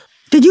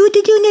 Did you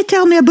not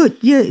tell me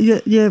about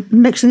you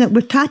mixing it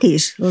with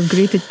tatties or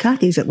grated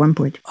tatties at one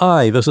point?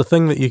 Aye, there's a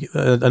thing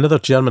that another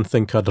German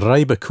thing called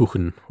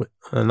Reibekuchen,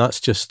 and that's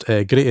just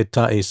grated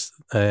tatties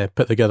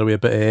put together with a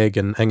bit of egg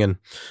and ingen,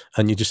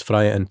 and you just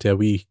fry it into a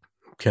wee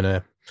kind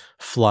of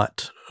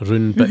flat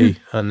round bitty,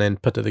 and then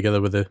put it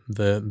together with the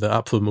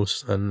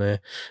Apfelmus, and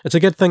it's a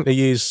good thing to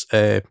use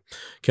kind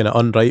of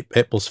unripe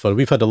apples for.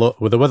 We've had a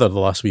lot with the weather the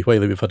last wee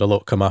while. We've had a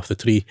lot come off the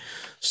tree,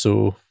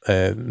 so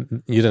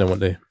you didn't want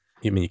to.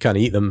 I mean, you can't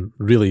eat them,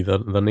 really, they're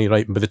not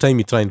ripe. By the time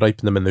you try and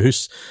ripen them in the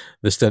house,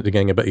 they start to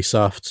get a bit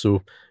soft,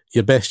 so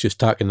you're best just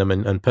tacking them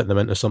and putting them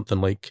into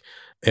something like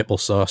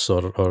applesauce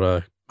or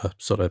a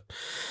sort of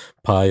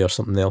pie or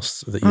something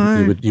else that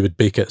you would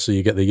bake it, so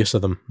you get the use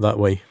of them that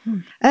way.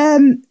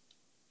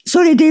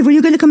 Sorry, Dave, were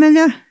you going to come in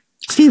there?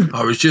 Steve?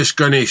 I was just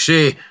going to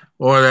say,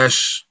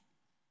 this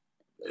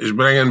is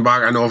bringing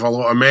back an awful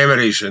lot of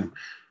memories, and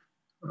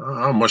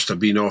I must have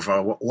been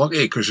awful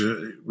lucky, because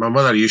my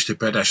mother used to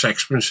put a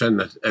sixpence in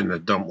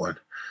the dumpling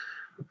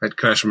at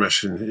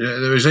Christmas, and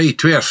there was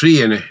 2 or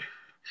 3 in it.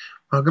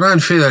 My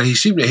grandfather, he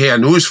seemed to have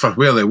a nose for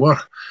where they were.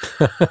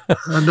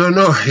 I don't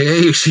know,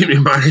 he seemed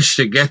to manage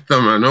to get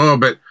them, I know,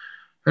 but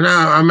and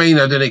I mean,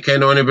 I didn't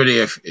ken anybody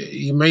if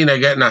you mind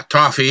getting a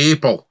toffee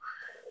apple,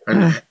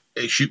 and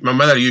my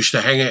mother used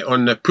to hang it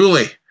on the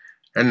pulley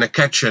in the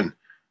kitchen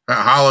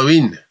at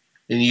Halloween.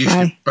 And you used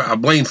to put a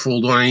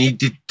blindfold on, and you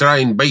did try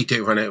and bite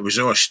it when it was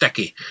all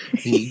sticky.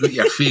 And you got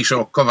your face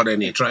all covered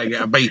in it, try to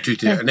get a bite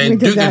out of it. And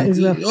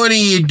then only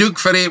you duke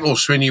for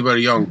apples when you were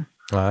young.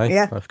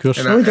 Aye, of course.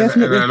 And used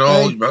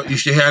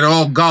to have an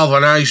all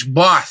galvanised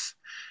bath.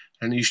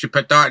 And you used to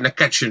put that in the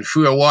kitchen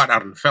full of water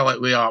and fill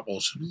it with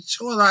apples. It's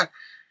all that.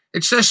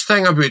 It's this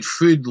thing about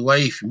food,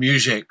 life,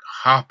 music,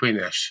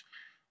 happiness.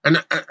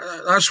 And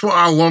that's what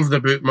I loved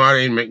about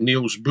Marian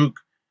McNeil's book.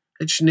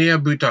 It's nae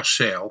about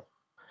herself.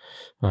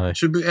 Aye.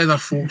 It's about other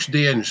folks'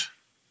 doings.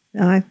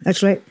 Aye,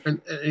 that's right.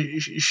 And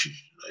it's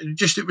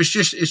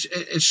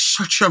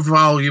such a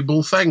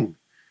valuable thing.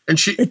 And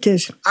it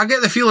is. I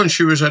get the feeling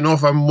she was an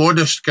awful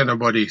modest kind of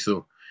body,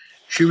 though.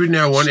 She wouldn't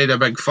have wanted a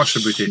big fuss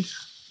about it.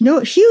 No,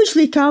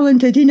 hugely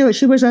talented.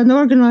 She was an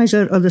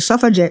organiser of the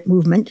suffragette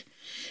movement.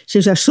 She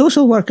was a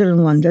social worker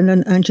in London,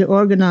 and she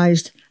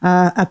organised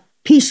a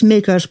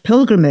peacemaker's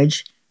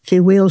pilgrimage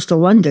from Wales to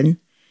London.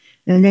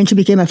 And then she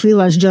became a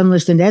freelance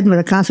journalist in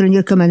Edinburgh. Catherine,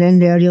 you're coming in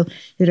there, you'll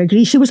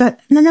agree. She was an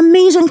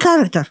amazing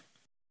character.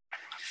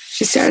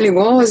 She certainly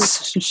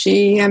was.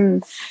 She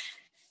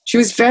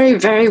was very,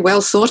 very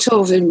well thought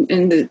of in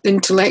the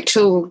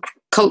intellectual,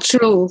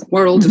 cultural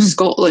world of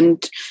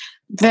Scotland.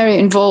 Very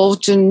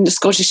involved in the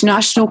Scottish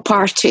National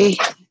Party.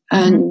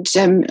 And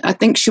I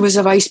think she was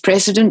a vice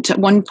president at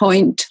one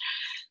point.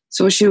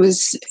 So she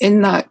was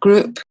in that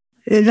group.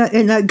 In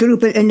that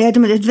group in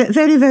Edinburgh, it's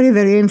very, very,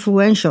 very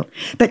influential.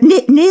 But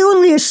not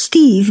only is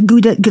Steve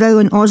good at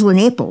growing Oslin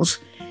apples,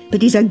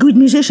 but he's a good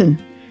musician.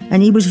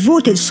 And he was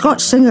voted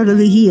Scots Singer of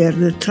the Year,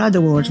 the Trad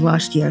Awards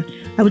last year.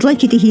 I would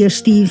like you to hear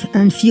Steve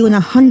and Fiona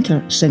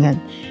Hunter singing.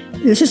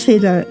 This is for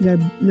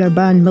their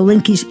band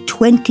Malinky's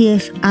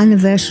 20th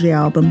anniversary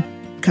album,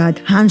 called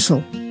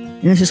Hansel.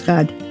 And this is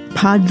called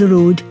Pad the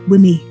Road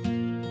With Me.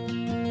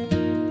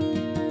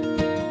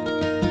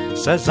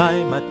 Says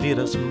I, my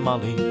dearest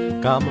Molly,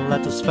 come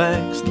let us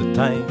fix the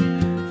time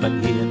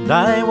when ye and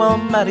I will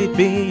married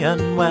be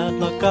and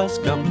wedlock us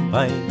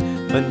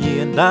combine. When ye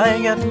and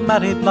I get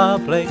married,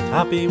 love, right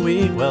happy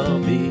we will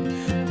be.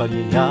 For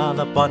ye are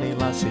the bonny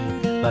lassie,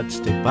 let's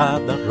take by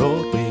the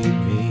road with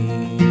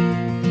me.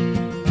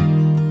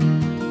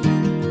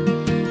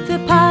 To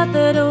pad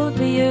the road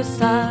we you,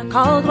 sir,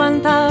 called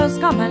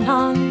 1,000 coming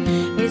on.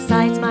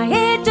 Besides my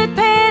aged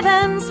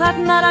parents, had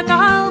not a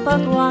girl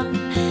but one.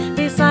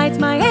 Besides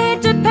my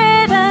aged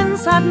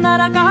parents, had not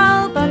a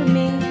girl but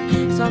me.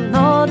 So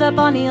know the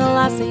bonny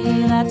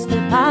lassie, that's the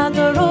pad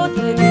the road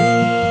with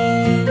me.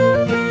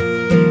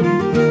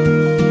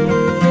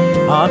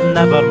 Oh,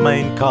 never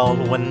mind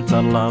cold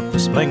winter, love, the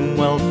spring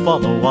will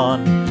follow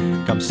on.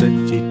 Come sit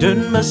ye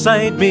down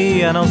beside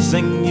me and I'll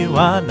sing you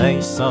a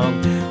nice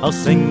song. I'll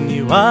sing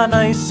you a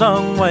nice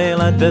song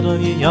while I diddle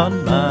ye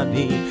on my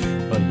knee.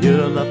 For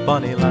you're the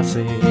bonny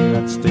lassie,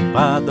 that's the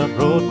by the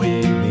road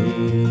with me.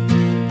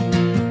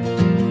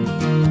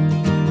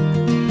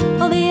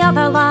 All the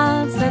other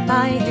lads that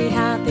I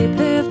had, they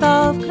proved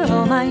of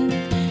cruel mind.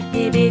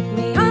 They beat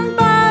me and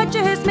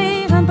badgers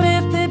me and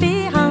proved to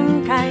be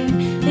unkind.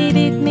 They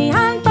beat me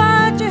and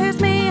badgers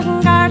me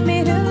and guard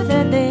me through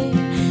the day.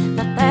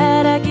 But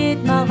there I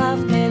get my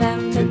love to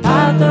them to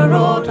pad the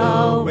road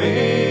away.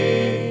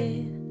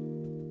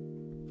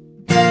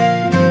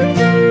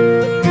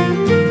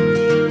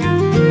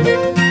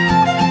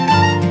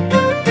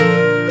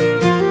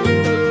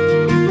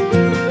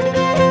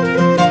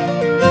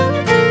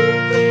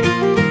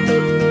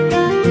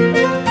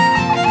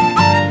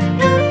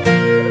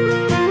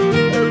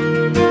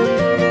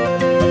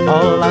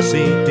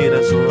 Lassie,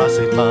 dearest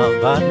lassie,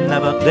 love, I'd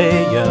never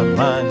dare you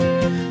wrong.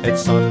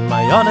 It's on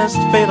my honest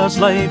father's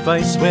life,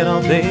 I swear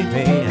all day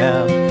may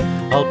have.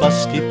 I'll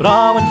busky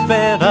brow and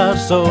fairer,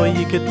 so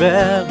ye could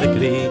bear the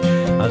gree,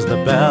 as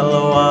the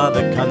bellow of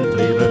the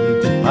country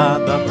round to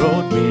pad the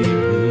road with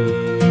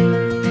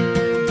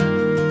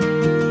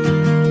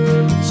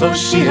me. So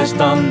she has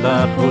done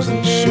the hose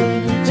and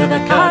shoe to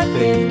the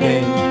Cardiff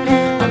gang,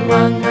 and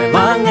long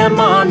a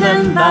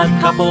morning that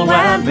couple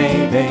were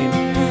made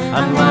in.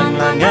 And long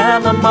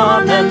in the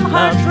morning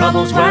her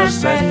troubles were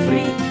set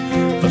free.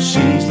 For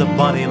she's the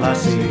bonny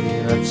lassie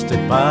that's to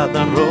pad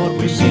the road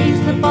with me. She's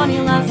the bonny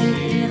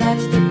lassie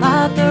that's to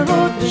pad the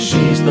road with me.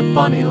 She's the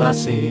bonny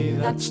lassie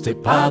that's to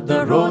pad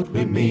the road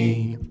with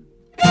me.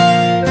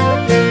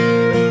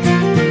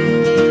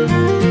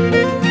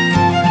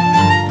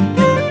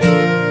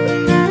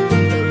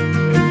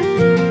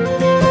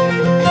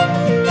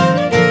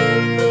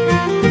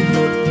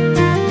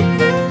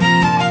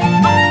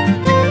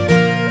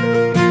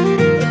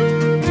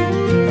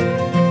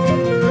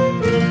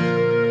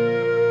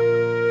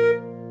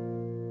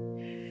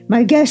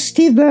 My guest,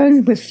 Steve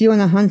Byrne, with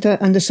Fiona Hunter,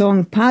 and the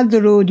song Pad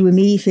the Road With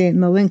Me for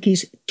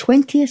Malinky's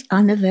 20th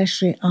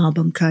anniversary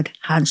album called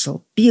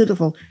Hansel.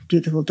 Beautiful,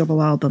 beautiful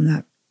double album,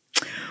 that.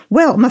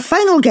 Well, my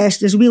final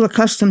guest is well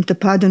accustomed to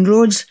padding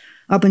roads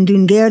up and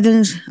down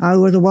gardens all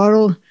over the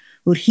world,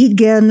 or he'd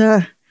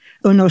gardener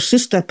on our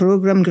sister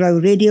programme, Grow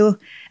Radio,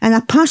 and a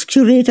past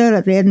curator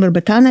at the Edinburgh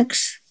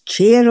Botanics,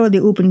 chair of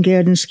the Open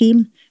Garden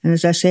Scheme, and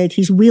as I said,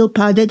 he's wheel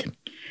padded,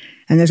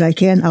 and as I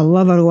ken, a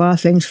lover of all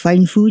things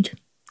fine food.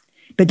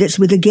 But it's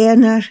with the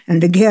gardener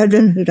and the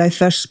garden that I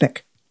first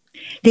speak.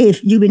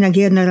 Dave, you've been a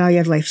gardener all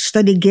your life,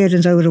 studied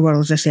gardens all over the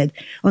world, as I said.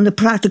 On the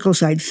practical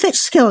side, what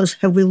skills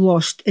have we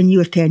lost in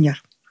your tenure?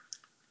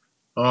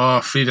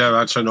 Oh, Frida,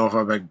 that's an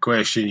awful big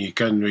question.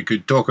 We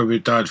could talk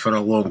about that for a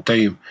long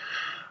time.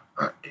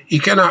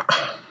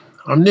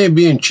 I'm not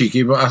being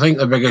cheeky, but I think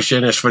the biggest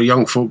thing is for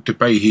young folk to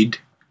pay heed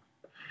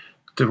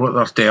to what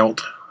they're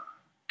told.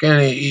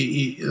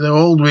 The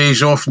old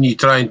ways, often you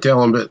try and tell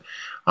them, but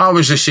I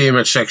was the same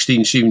at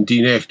 16,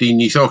 17, 18.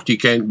 You thought you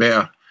kent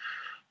better.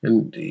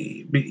 And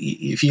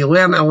if you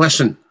learn to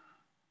listen,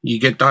 you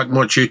get that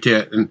much out of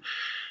it. And,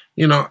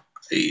 you know,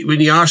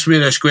 when you asked me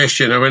this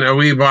question, I went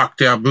away back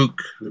to a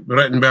book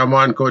written by a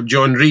man called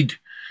John Reid.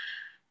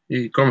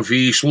 He come from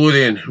East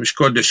Lothian. It was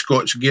called The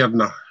Scots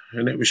Gardener,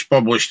 and it was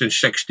published in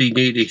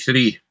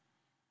 1683.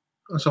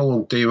 That's a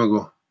long time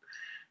ago.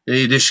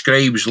 He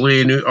describes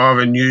laying out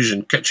avenues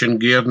and kitchen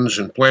gardens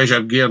and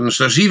pleasure gardens.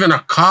 There's even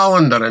a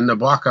calendar in the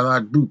back of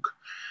that book.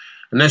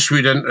 And this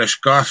would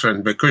interest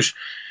Catherine because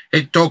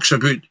it talks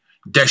about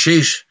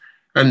dishes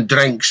and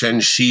drinks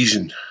in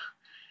season.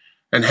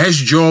 And his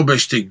job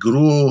is to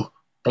grow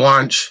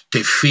plants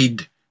to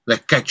feed the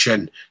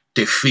kitchen,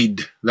 to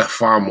feed the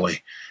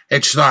family.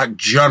 It's that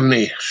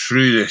journey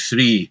through the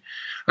three.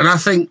 And I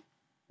think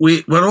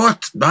we're all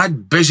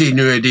that busy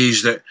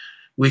nowadays that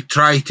we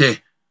try to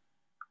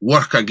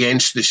work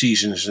against the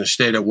seasons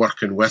instead of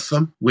working with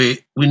them. We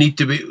need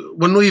to be,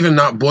 we're not even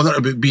that bothered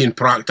about being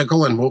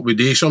practical in what we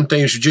do.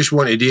 Sometimes we just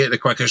want to do it the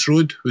quickest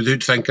road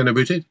without thinking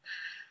about it.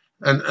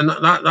 And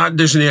that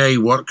doesn't really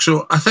work.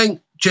 So I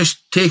think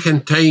just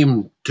taking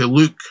time to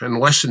look and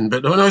listen.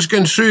 But when I was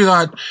going through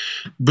that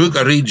book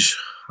of reads,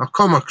 I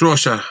come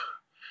across a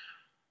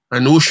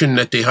notion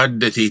that they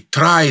had that he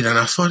tried, and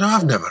I thought,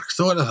 I've never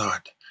thought of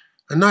that.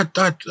 And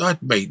that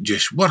might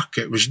just work.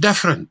 It was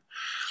different.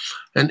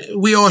 And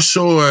we all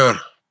saw our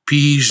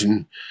peas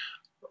and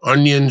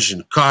onions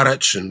and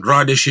carrots and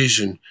radishes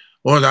and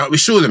all that. We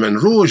saw them in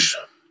rows.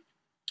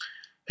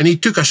 And he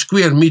took a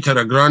square metre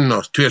of ground,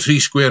 or 2 or 3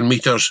 square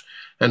metres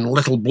in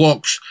little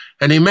blocks,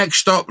 and he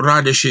mixed up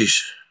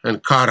radishes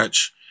and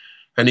carrots,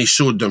 and he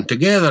sewed them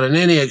together. And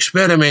then he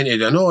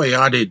experimented, and he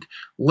added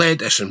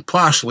lettuce and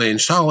parsley and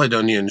salad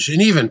onions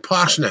and even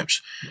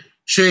parsnips.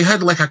 So he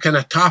had like a kind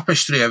of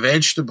tapestry of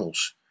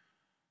vegetables.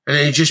 And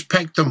then he just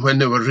picked them when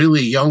they were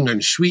really young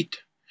and sweet.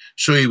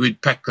 So he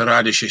would pick the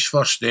radishes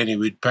first, then he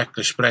would pick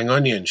the spring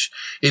onions.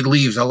 He'd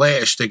leave the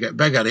lettuce to get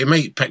bigger. He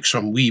might pick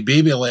some wee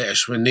baby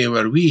lettuce when they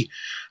were wee.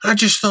 I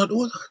just thought,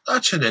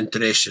 that's an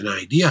interesting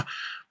idea.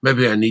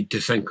 Maybe I need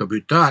to think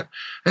about that.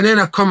 And then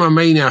I come a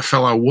mind of a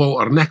fellow,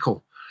 Walter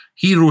Nichol.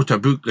 He wrote a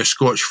book, The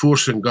Scotch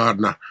Forcing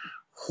Gardener.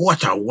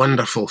 What a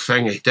wonderful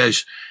thing it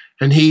is.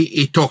 And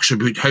he talks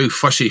about how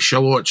fussy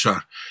shallots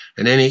are.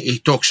 And then he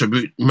talks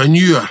about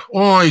manure.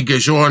 He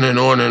goes on and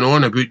on and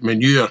on about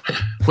manure,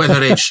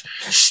 whether it's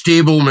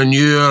stable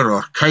manure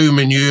or cow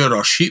manure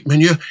or sheep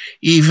manure,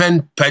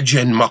 even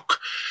pigeon muck.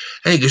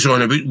 And he goes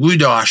on about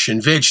wood ash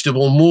and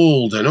vegetable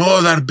mould and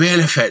all their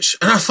benefits.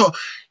 And I thought,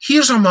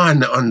 here's a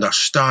man that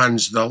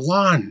understands the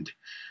land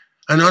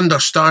and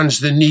understands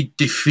the need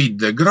to feed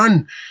the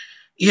grun.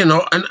 And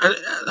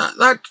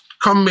that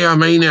come to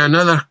mind of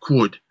another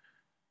quote.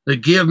 The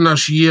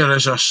gardener's year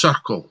is a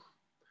circle,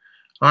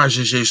 as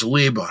is his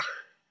labour.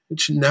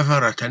 It's never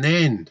at an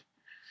end.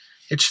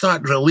 It's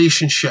that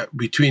relationship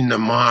between the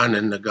man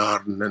and the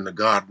garden and the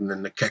garden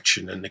and the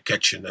kitchen and the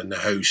kitchen and the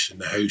house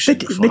and the house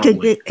and the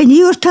family. But in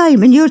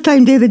your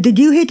time, David, did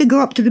you have to go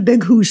up to the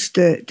big house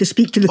to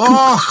speak to the cook?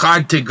 I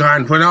had to go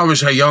on. When I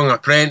was a young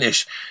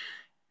apprentice,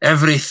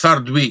 every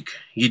third week,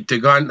 you'd to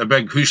go into the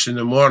big house in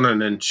the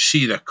morning and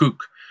see the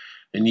cook.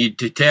 And you'd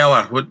to tell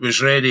her what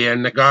was ready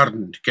in the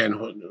garden,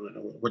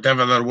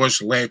 whatever there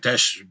was,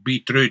 lettuce,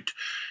 beetroot,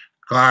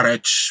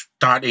 carrots,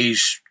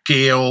 tatties,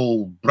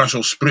 kale,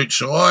 Brussels sprouts,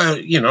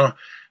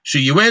 So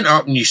you went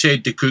up and you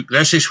said to cook,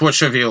 this is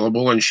what's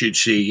available, and she'd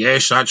say,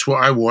 yes, that's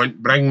what I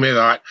want, bring me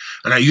that.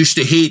 And I used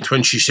to hate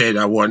when she said,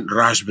 I want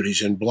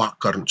raspberries and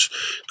blackcurrants,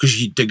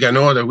 because you'd to go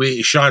all the way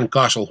to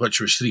Shandcastle, which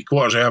was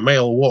 3/4 of a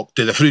mile walk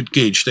to the fruit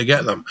cage to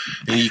get them.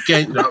 And you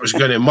can't, that was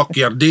going to muck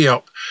your day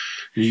up.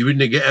 You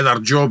wouldn't get other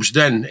jobs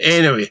done.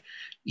 Anyway,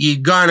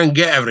 you'd go in and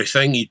get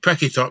everything, you'd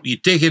pick it up,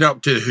 you'd take it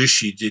up to the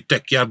house, you'd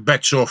take your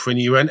bits off when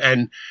you went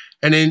in,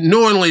 and then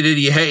not only did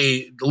you have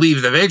to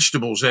leave the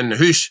vegetables in the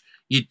house,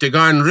 you'd to go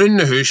and round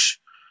the house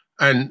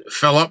and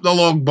fill up the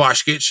log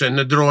baskets in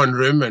the drawing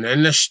room and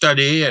in the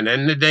study and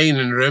in the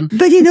dining room.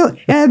 But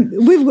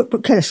we've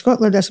got kind of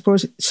Scotland, I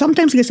suppose,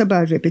 sometimes gets a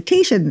bad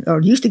reputation,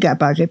 or used to get a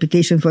bad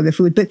reputation for the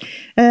food. But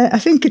I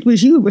think it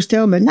was you who was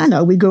telling me,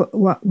 no, we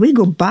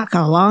go back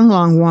a long,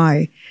 long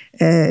way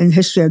in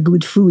history of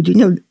good food.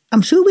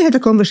 I'm sure we had a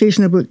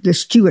conversation about the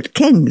Stuart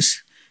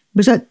Kings.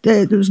 Was that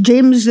it was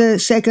James II,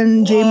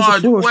 James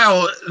IV?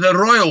 Well, the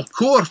royal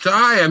court,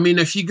 aye. I mean,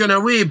 if you're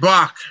going way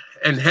back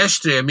in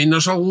history, I mean,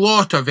 there's a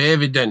lot of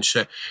evidence.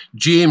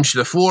 James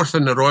IV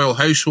in the royal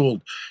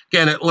household,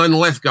 again at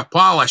Linlithgow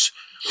Palace.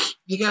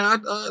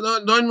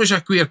 That was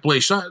a queer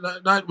place.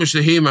 That was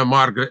the home of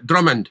Margaret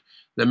Drummond,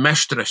 the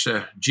mistress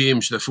of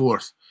James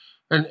IV.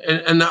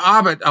 And the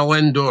abbot of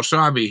Lindorse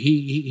Abbey,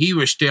 he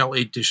was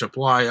telted to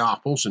supply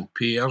apples and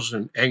pears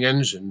and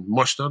ingans and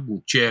mustard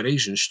and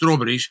cherries and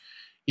strawberries.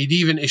 He'd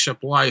even to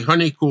supply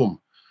honeycomb.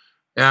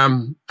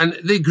 And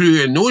they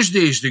grew, in those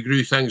days, they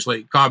grew things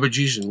like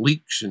cabbages and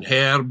leeks and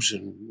herbs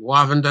and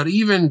lavender,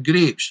 even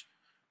grapes.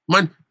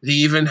 Man, they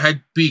even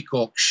had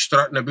peacocks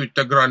strutting about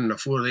the grun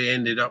before they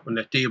ended up on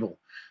the table.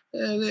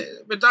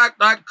 But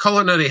that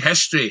culinary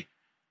history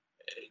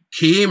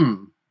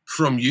came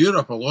from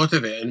Europe, a lot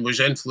of it, and was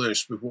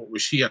influenced by what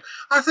was here.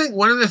 I think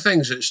one of the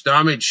things that's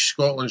damaged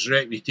Scotland's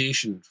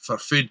reputation for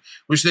food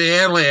was the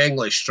early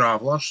English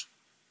travellers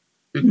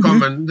who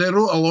come and they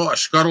wrote a lot of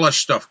scurrilous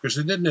stuff because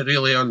they didn't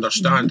really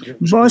understand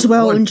what was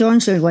Boswell going on. and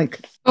Johnson,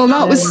 like. Well,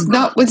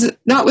 that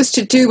was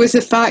to do with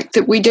the fact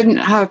that we didn't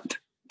have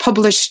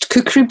published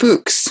cookery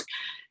books.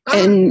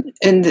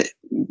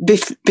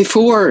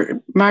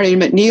 before Marian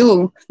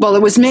McNeill. Well,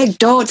 there was Meg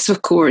Dodds,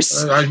 of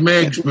course.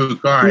 Meg's book,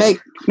 aye.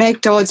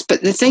 Meg Dodds.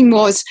 But the thing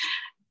was,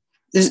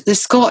 the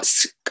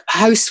Scots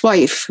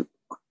housewife,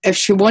 if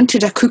she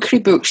wanted a cookery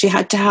book, she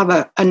had to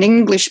have an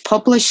English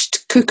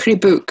published cookery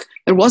book.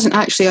 There wasn't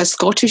actually a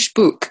Scottish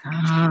book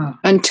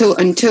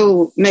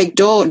until Meg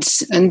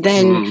Dodds, and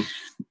then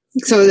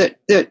so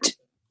that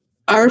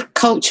our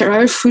culture,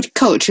 our food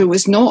culture,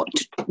 was not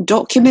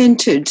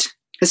documented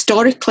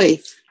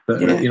historically.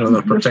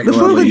 They're particularly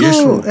Before we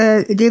useful.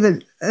 go,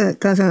 David,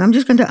 Catherine, I'm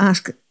just going to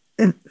ask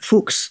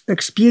folks'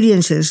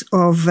 experiences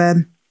of,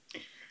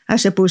 I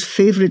suppose,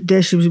 favourite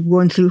dishes we've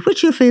gone through.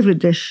 What's your favourite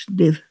dish,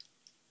 Dave?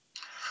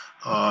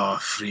 Oh,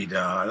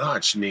 Frida,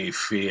 that's no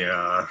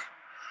fair.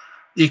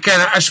 You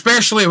can,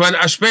 especially when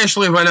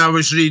I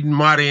was reading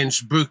Marian's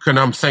book and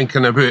I'm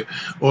thinking about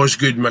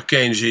Osgood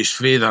Mackenzie's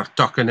father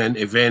tucking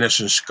into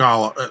venison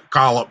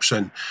scallops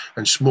and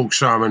smoked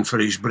salmon for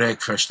his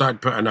breakfast.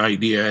 That put an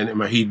idea into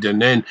my head.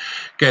 And then,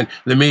 again,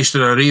 the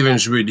Maester of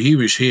Ravenswood, he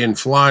was haying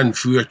flan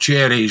for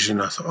cherries,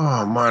 and I thought,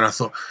 oh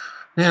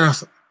man,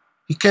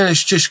 you can,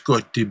 it's just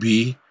got to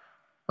be.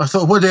 I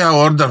thought, what do I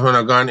order when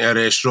I go into a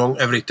restaurant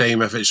every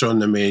time if it's on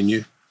the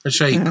menu? It's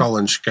like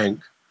Cullen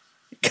skink.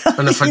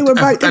 And if You were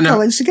about to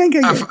Cullen skink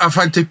again. If I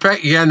had to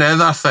pick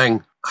another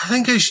thing, I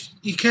think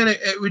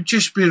it would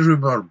just be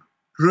rhubarb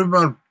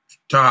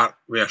tart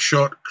with a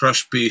short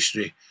crust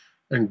pastry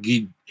and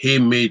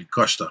homemade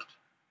custard.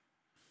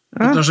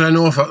 There's an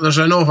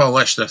awful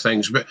list of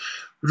things, but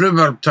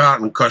rhubarb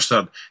tart and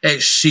custard,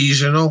 it's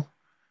seasonal,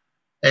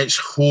 it's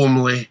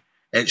homely,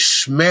 it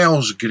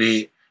smells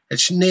great.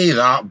 It's nae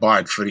that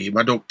bad for you.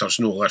 My doctor's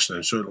no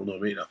listening, so it'll no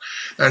matter.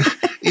 And,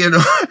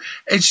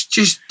 it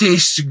just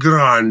tastes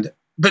grand.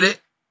 But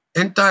it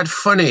ain't that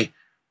funny.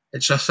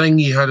 It's a thing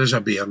you had as a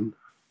bairn.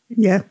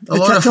 Yeah. A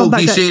lot of folk,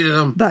 you say to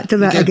them... Back to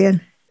that again.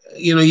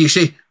 You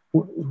say,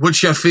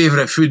 what's your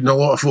favourite food? And a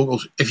lot of folk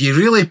will, if you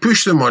really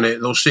push them on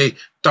it, they'll say,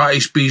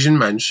 tatties, peas and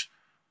mince.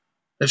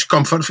 It's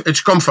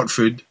comfort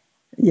food.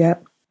 Yeah.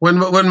 When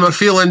we're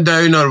feeling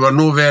down or we're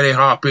not very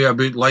happy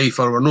about life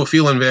or we're not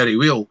feeling very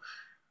well,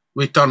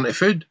 we turn to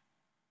food.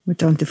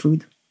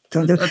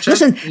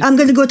 Listen, I'm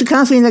going to go to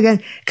Kathleen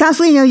again.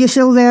 Kathleen, are you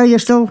still there? You're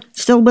still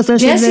with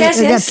us?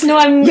 Yes. No,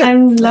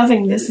 I'm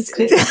loving this. It's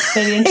great. It's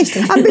very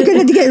interesting. I'm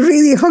beginning to get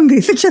really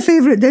hungry. What's your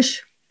favourite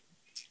dish?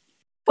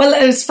 Well,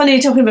 it's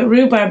funny talking about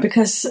rhubarb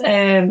because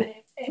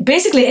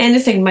basically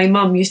anything my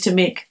mum used to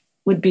make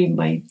would be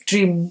my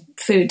dream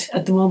food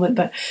at the moment.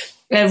 But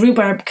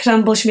rhubarb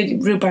crumble, she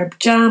made rhubarb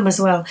jam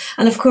as well.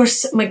 And of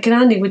course, my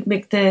granny would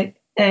make the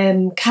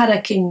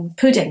carrageen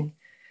pudding,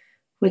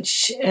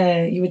 which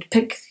you would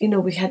pick,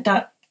 we had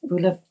that,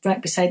 we lived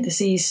right beside the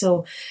sea,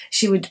 so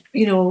she would,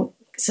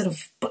 sort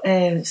of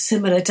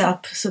simmer it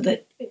up so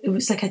that it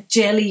was like a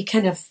jelly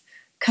kind of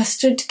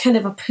custard, kind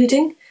of a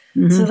pudding.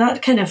 Mm-hmm. So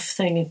that kind of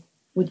thing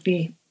would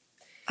be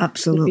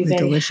absolutely very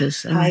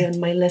delicious. High on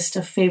my list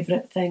of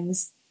favourite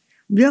things.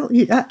 Well,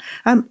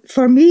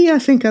 for me, I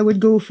think I would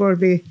go for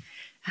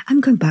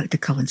I'm going back to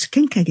Cullen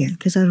skink again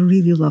because I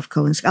really love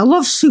Cullen skink. I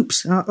love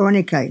soups of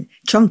any kind,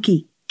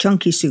 chunky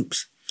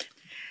soups.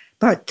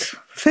 But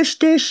fish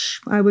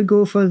dish, I would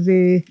go for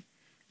the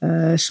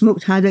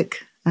smoked haddock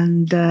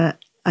and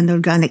an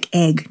organic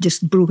egg,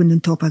 just broken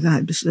on top of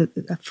that, just a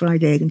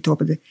fried egg on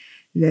top of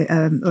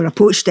or a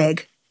poached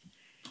egg.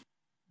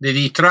 Did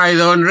he try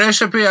the own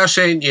recipe I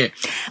sent you?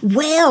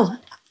 Well,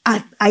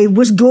 I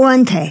was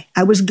going to.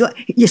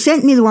 You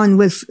sent me the one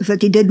that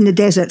he did in the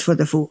desert for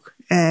the folk,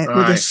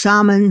 with the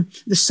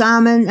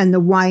salmon and the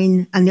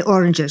wine and the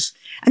oranges.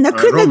 And I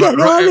couldn't get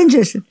the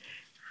oranges.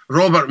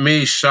 Robert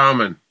May's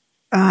salmon.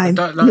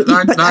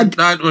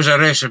 That was a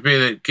recipe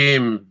that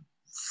came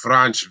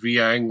France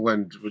via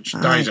England, which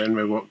ties in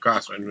with what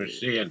Catherine was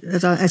saying.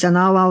 It's an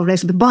all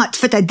recipe. But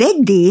what I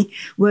did do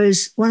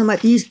was, one of my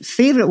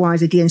favourite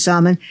ones I do in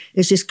salmon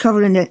is just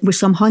covering it with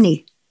some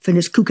honey when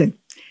it's cooking.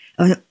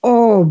 And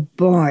oh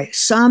boy,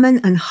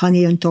 salmon and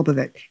honey on top of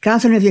it.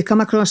 Catherine, have you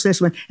come across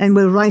this one? And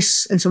with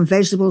rice and some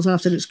vegetables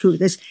after it's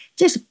cooked. It's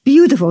just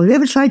beautiful. Have you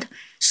ever tried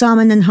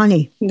salmon and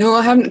honey? No,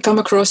 I haven't come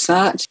across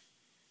that.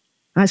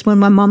 That's one of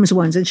my mum's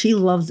ones, and she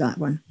loves that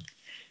one.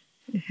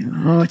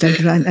 Oh, it's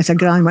a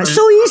grand one. It's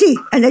so easy,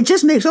 and it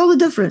just makes all the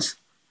difference.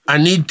 I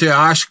need to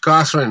ask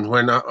Catherine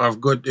when I've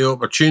got the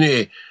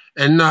opportunity.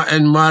 In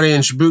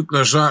Marian's book,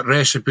 there's that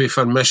recipe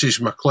for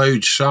Mrs.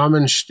 MacLeod's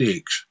salmon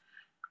steaks.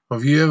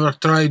 Have you ever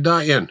tried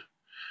that, Ian?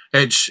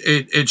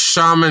 It's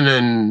salmon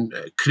and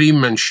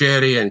cream and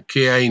sherry and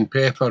cayenne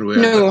pepper.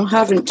 No, I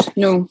haven't.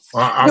 No.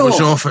 I was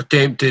often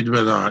tempted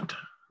with that.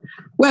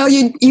 Well,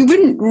 you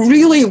wouldn't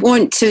really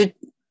want to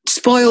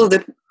spoil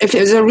if it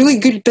was a really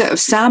good bit of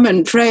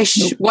salmon, fresh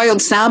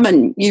wild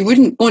salmon, you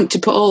wouldn't want to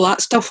put all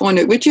that stuff on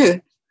it, would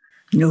you?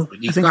 No,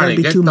 but you I think that'd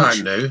be too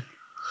much. Now.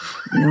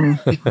 No.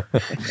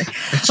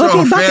 It's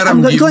all fair.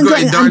 I'm going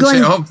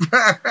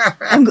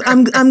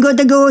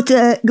to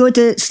go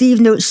to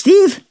Steve now.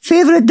 Steve,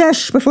 favourite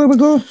dish before we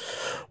go?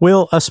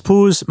 Well, I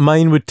suppose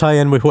mine would tie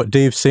in with what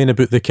Dave's saying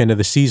about the kind of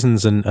the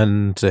seasons and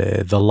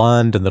the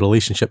land and the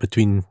relationship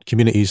between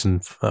communities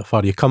and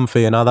far you come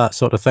fae and all that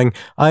sort of thing.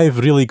 I've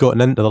really gotten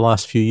into the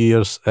last few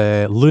years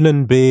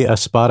Lunan Bay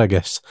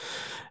asparagus.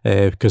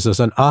 Because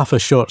there's an half a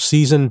short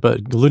season,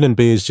 but Lunan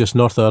Bay is just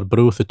north of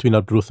Arbroath, between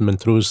Arbroath and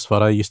Montrose,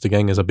 where I used to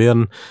gang as a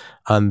bairn,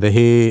 and they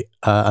hae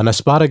an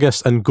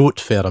asparagus and goat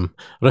farm.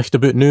 Right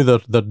about now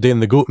they're doing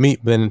the goat meat,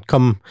 then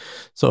come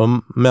sort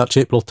of March,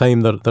 April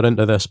time they're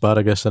into the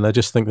asparagus, and I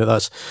just think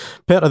that's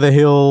part of the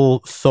whole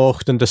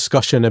thought and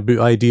discussion about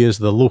ideas,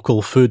 the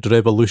local food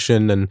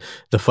revolution and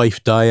the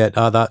Fife diet,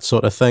 that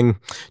sort of thing.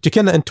 Do you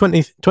ken that in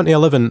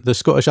 2011 the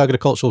Scottish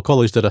Agricultural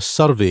College did a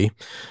survey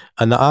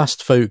and they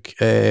asked folk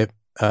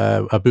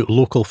about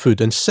local food,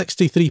 and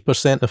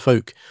 63% of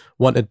folk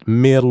wanted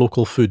more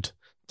local food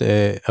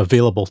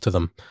available to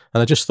them.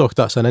 And I just thought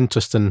that's an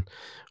interesting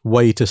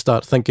way to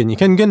start thinking. You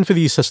can get in for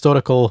these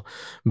historical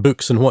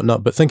books and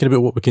whatnot, but thinking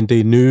about what we can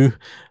do now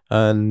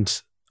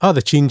and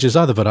the changes,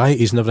 the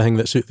varieties and everything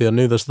that's out there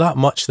now. There's that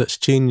much that's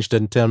changed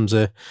in terms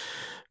of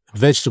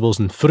vegetables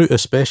and fruit,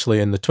 especially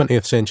in the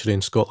 20th century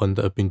in Scotland,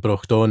 that have been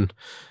brought on.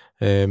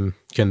 The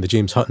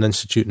James Hutton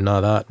Institute and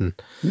all that, and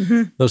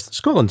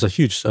Scotland's a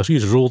huge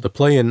role to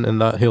play in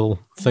that whole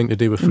thing to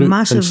do with fruit. A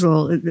massive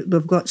role.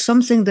 We've got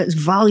something that's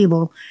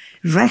valuable,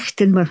 recht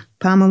in our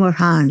palm of our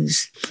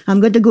hands. I'm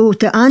going to go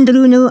to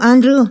Andrew now.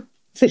 Andrew,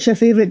 what's your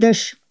favourite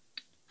dish?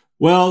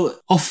 Well,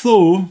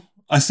 although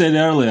I said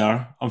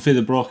earlier on Fae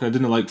the Broch I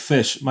didn't like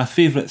fish, my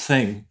favourite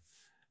thing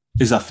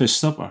is a fish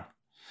supper.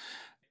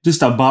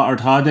 Just a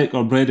battered haddock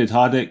or breaded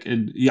haddock,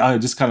 and I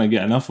just can't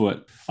get enough of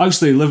it. I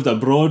actually lived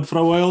abroad for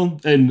a while,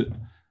 and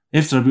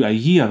after about a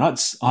year,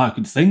 that's all I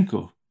could think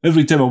of.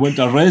 Every time I went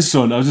to a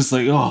restaurant, I was just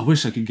like, I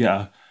wish I could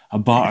get a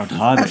battered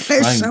haddock. A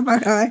fish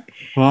supper, aye.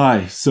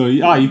 Aye, so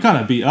you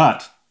can't beat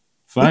that.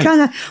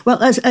 Fine.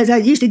 Well, as I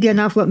used to do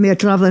enough with me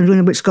travelling around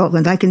about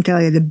Scotland, I can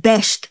tell you the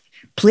best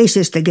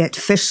places to get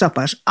fish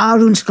suppers are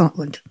in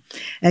Scotland.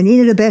 And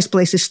one of the best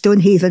places,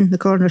 Stonehaven, the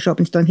corner shop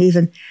in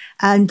Stonehaven.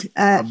 And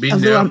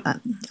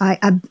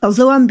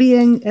although I'm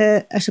being,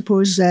 I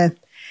suppose,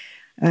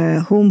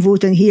 home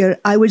voting here,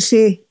 I would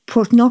say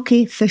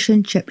Portnocky Fish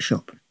and Chip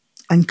Shop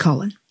in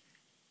Cullen.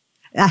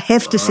 I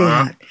have to say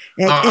that.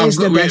 It is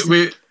the best.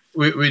 We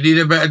need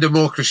a bit of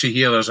democracy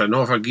here. There's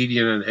enough of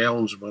Gideon and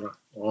Helensburgh.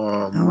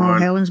 Oh,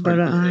 man.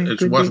 Helensburgh, aye.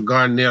 It's worth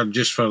going there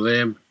just for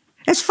them.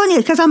 It's funny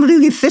because I'm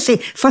really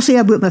fussy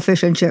about my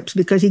fish and chips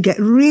because you get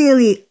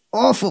really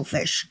awful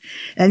fish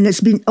and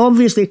it's been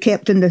obviously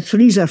kept in the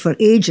freezer for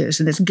ages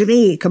and it's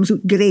grey, it comes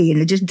out grey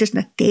and it just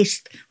doesn't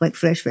taste like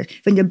fresh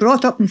fish. When you're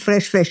brought up in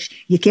fresh fish,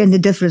 you ken the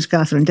difference,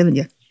 Catherine, didn't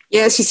you?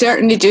 Yes, you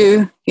certainly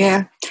do,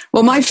 yeah.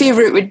 Well, my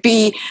favourite would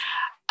be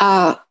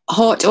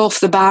hot off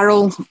the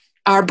barrel,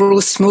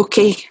 Arbroath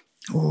smoky.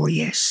 Oh,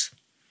 yes.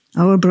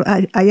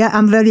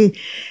 I'm very,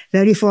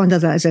 very fond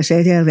of that, as I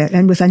said earlier,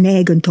 and with an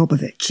egg on top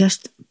of it.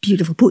 Just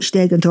beautiful, poached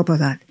egg on top of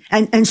that.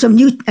 And some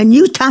new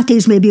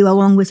tatties maybe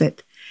along with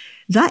it.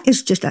 That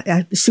is just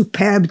a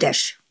superb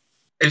dish.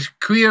 It's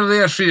queer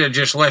there, Frida,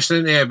 just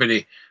listening to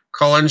everybody.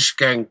 Cullen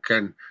skink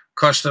and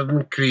custard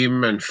and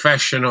cream and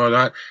fish and all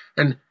that.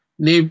 And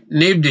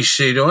nobody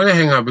said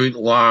anything about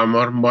lamb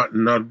or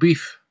mutton or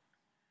beef.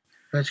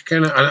 That's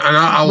kind of... And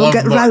I love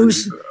mutton.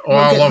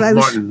 I love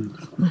mutton.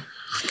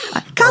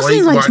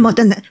 Kathleen likes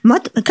mutton.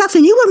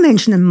 Kathleen, you were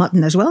mentioning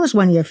mutton as well as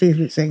one of your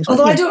favourite things.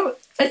 Although I don't...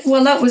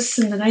 Well, that was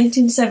in the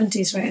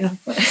 1970s, right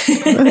enough. But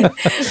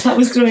that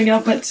was growing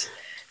up, but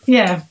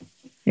yeah.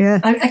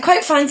 Yeah. I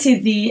quite fancy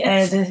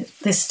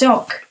the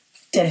stock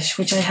dish,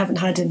 which I haven't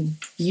had in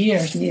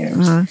years and years.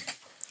 Uh-huh.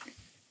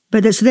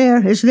 But it's there.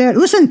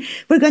 Listen,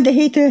 we're going to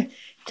hate to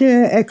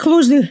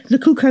close the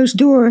cookhouse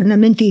door in a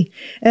minty.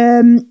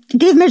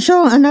 Dave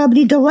Mitchell and I'll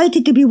be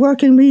delighted to be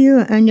working with you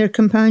and your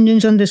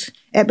companions on this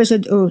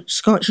episode of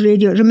Scots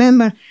Radio.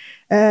 Remember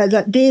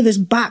that Dave is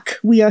back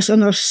with us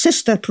on our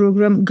sister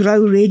programme,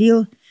 Grow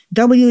Radio,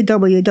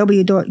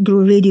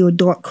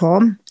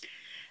 www.growradio.com.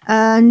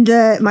 And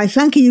my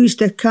thank yous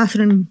to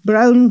Catherine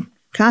Brown,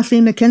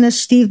 Kathleen McInnes,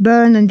 Steve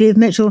Byrne and Dave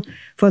Mitchell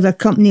for their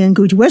company and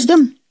good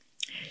wisdom.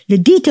 The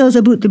details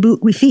about the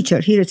book we feature,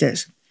 here it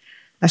is.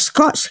 A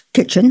Scots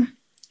Kitchen,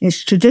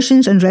 its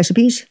Traditions and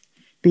Recipes,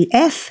 by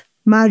F.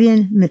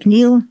 Marian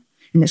McNeill,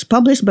 and it's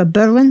published by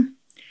Berlin.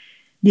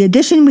 The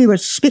edition we were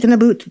speaking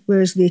about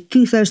was the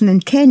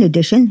 2010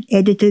 edition,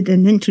 edited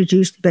and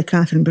introduced by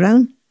Catherine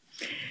Brown.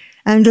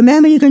 And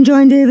remember, you can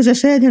join Dave, as I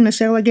said, and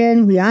myself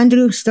again, with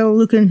Andrew still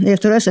looking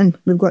after us, and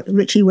we've got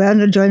Richie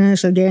Werner joining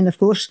us again, of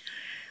course.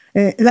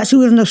 That's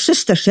over in our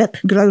sister ship,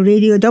 Grow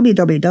Radio,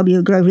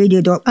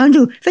 www.growradio.com.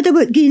 Andrew, what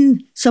about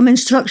giving some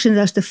instructions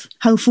as to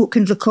how folk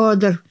can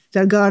record their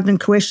gardening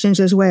questions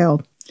as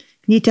well?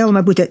 Can you tell them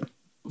about it?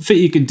 What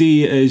you can do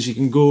is you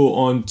can go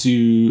on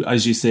to,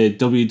 as you said,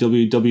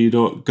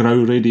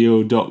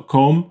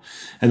 www.growradio.com,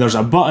 and there's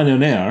a button in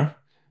there.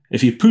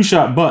 If you push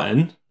that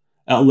button,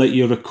 it'll let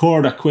you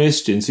record a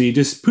question. So you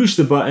just push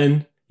the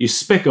button, you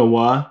spick a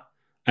wah,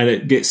 and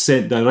it gets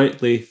sent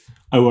directly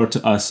over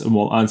to us, and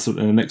we'll answer it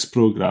in the next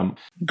programme.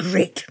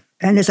 Great.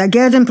 And it's a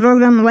garden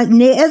programme like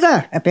nae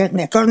other,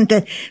 apparently, according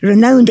to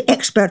renowned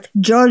expert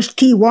George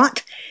T.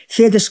 Watt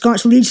for the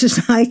Scots Lead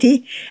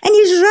Society. And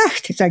he's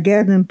right, it's a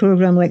garden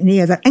programme like nae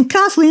other. And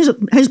Kathleen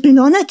has been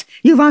on it.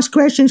 You've asked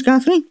questions,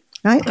 Kathleen,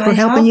 right? We're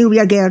helping you with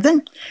your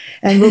garden.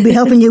 And we'll be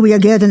helping you with your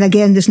garden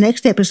again this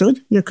next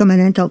episode. You're coming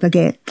in till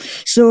again.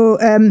 So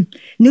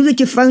now that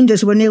you've found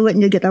us, we're now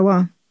letting you get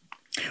away.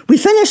 We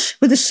finish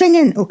with the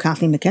singing of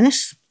Kathleen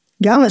McInnes,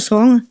 Gaelic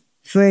song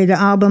for the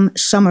album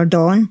Summer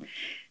Dawn.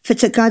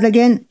 Fits it card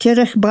again,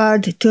 Tirich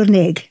Bard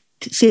Turneg.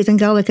 Say it in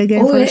Gaelic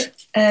again for us.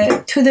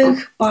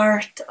 Tudug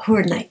Bard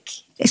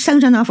Hurnig. It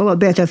sounds an awful lot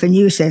better when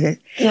you said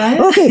it. Yeah.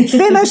 Okay,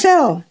 from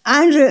myself,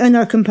 Andrew and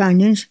our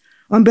companions,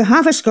 on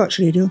behalf of Scots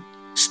Radio,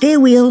 stay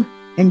well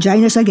and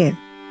join us again.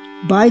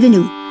 Bye the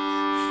new.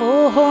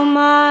 Fo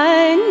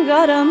mein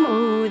garam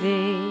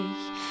udig,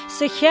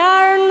 se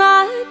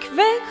charnak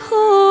vek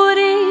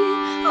churi,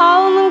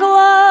 on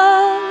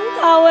glad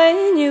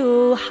awen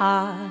you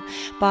ha.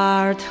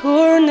 Bart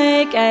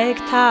hurnig eg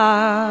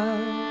tav,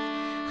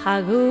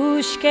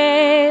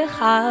 chagushke,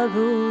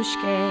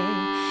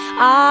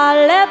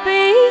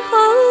 alepi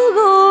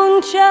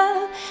chuguncha,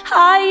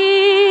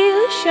 hail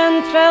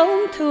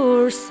shantraum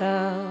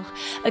tursach,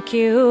 a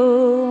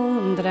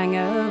kiun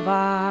drenge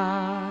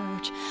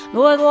vart,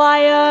 Lord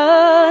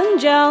lion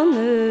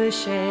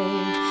jaunushe,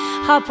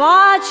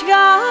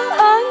 hapachga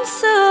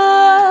ansu,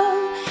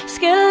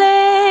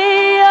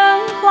 skilea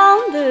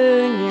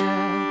clowndunya.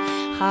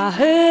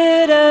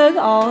 Hurug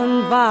on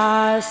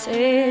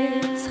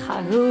vases,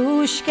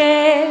 chagushke,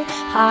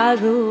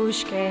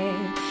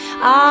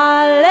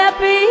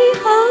 alepi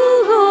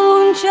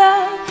chuguncha,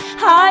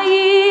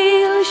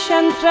 hail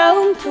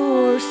shantraum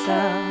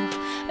tursach,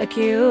 a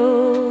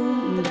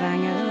kiun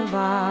drange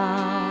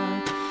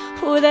var,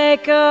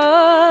 hudeka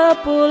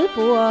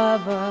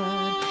pulpover,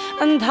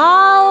 and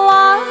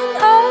halan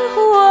a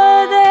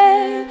hude,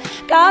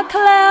 ga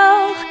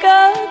kleuch ga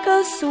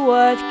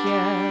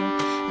swordke.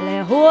 Le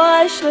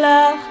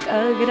hoaslach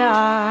a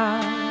gra,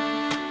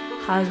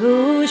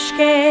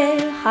 chagushke,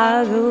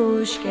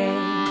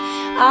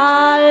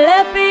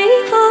 alepi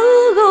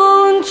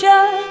chuguncha,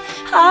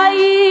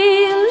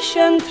 hail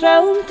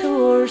shantraum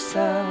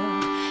tursa,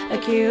 a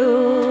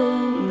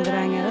kiun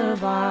drange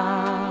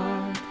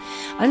var,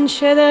 and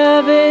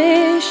shedda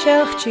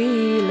bishach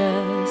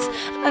chiles,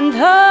 and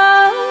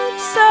her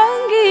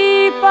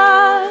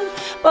sangipad,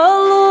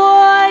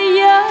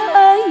 baloya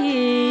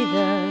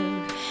either.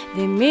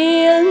 The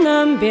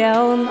milnam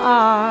bjaun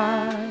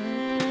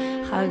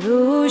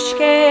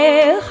chagushke,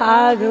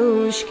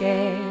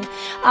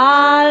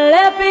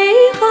 alepi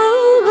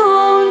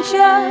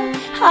chuguncha,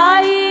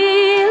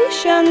 hail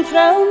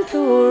shantraum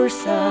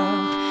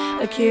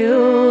tursach, a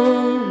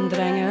kiun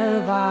drenge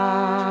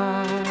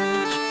var.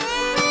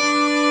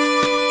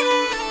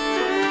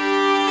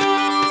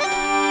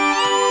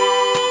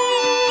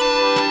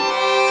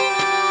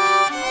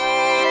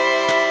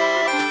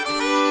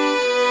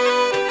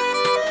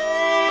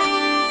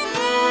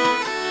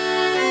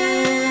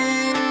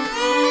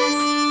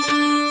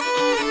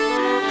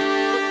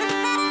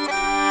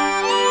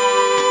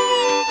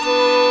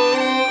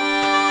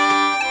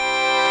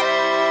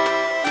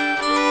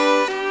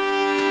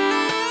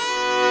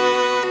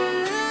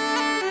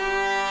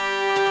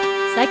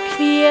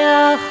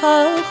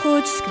 Kriach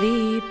goed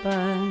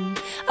skripen,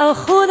 a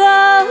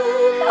goedag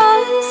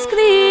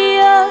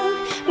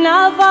skriach, na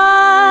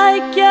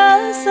vaikja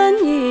san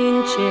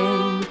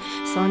yinching,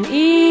 son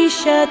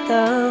isha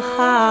te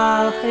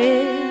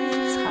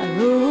chalchis,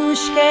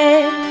 chagushke,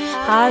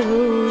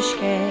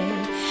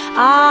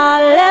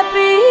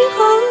 alepi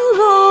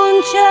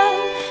chuguncha,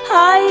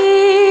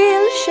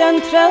 hail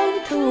shantram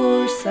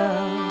tursa,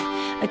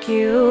 a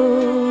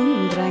kiun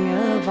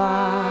drange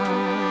var.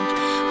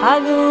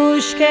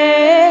 Chagushke,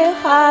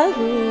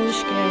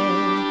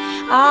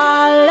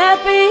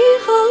 alepi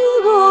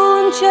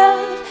chuguncha,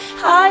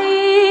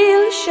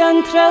 hail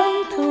shantram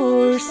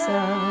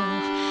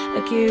tursach, a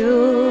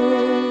kiun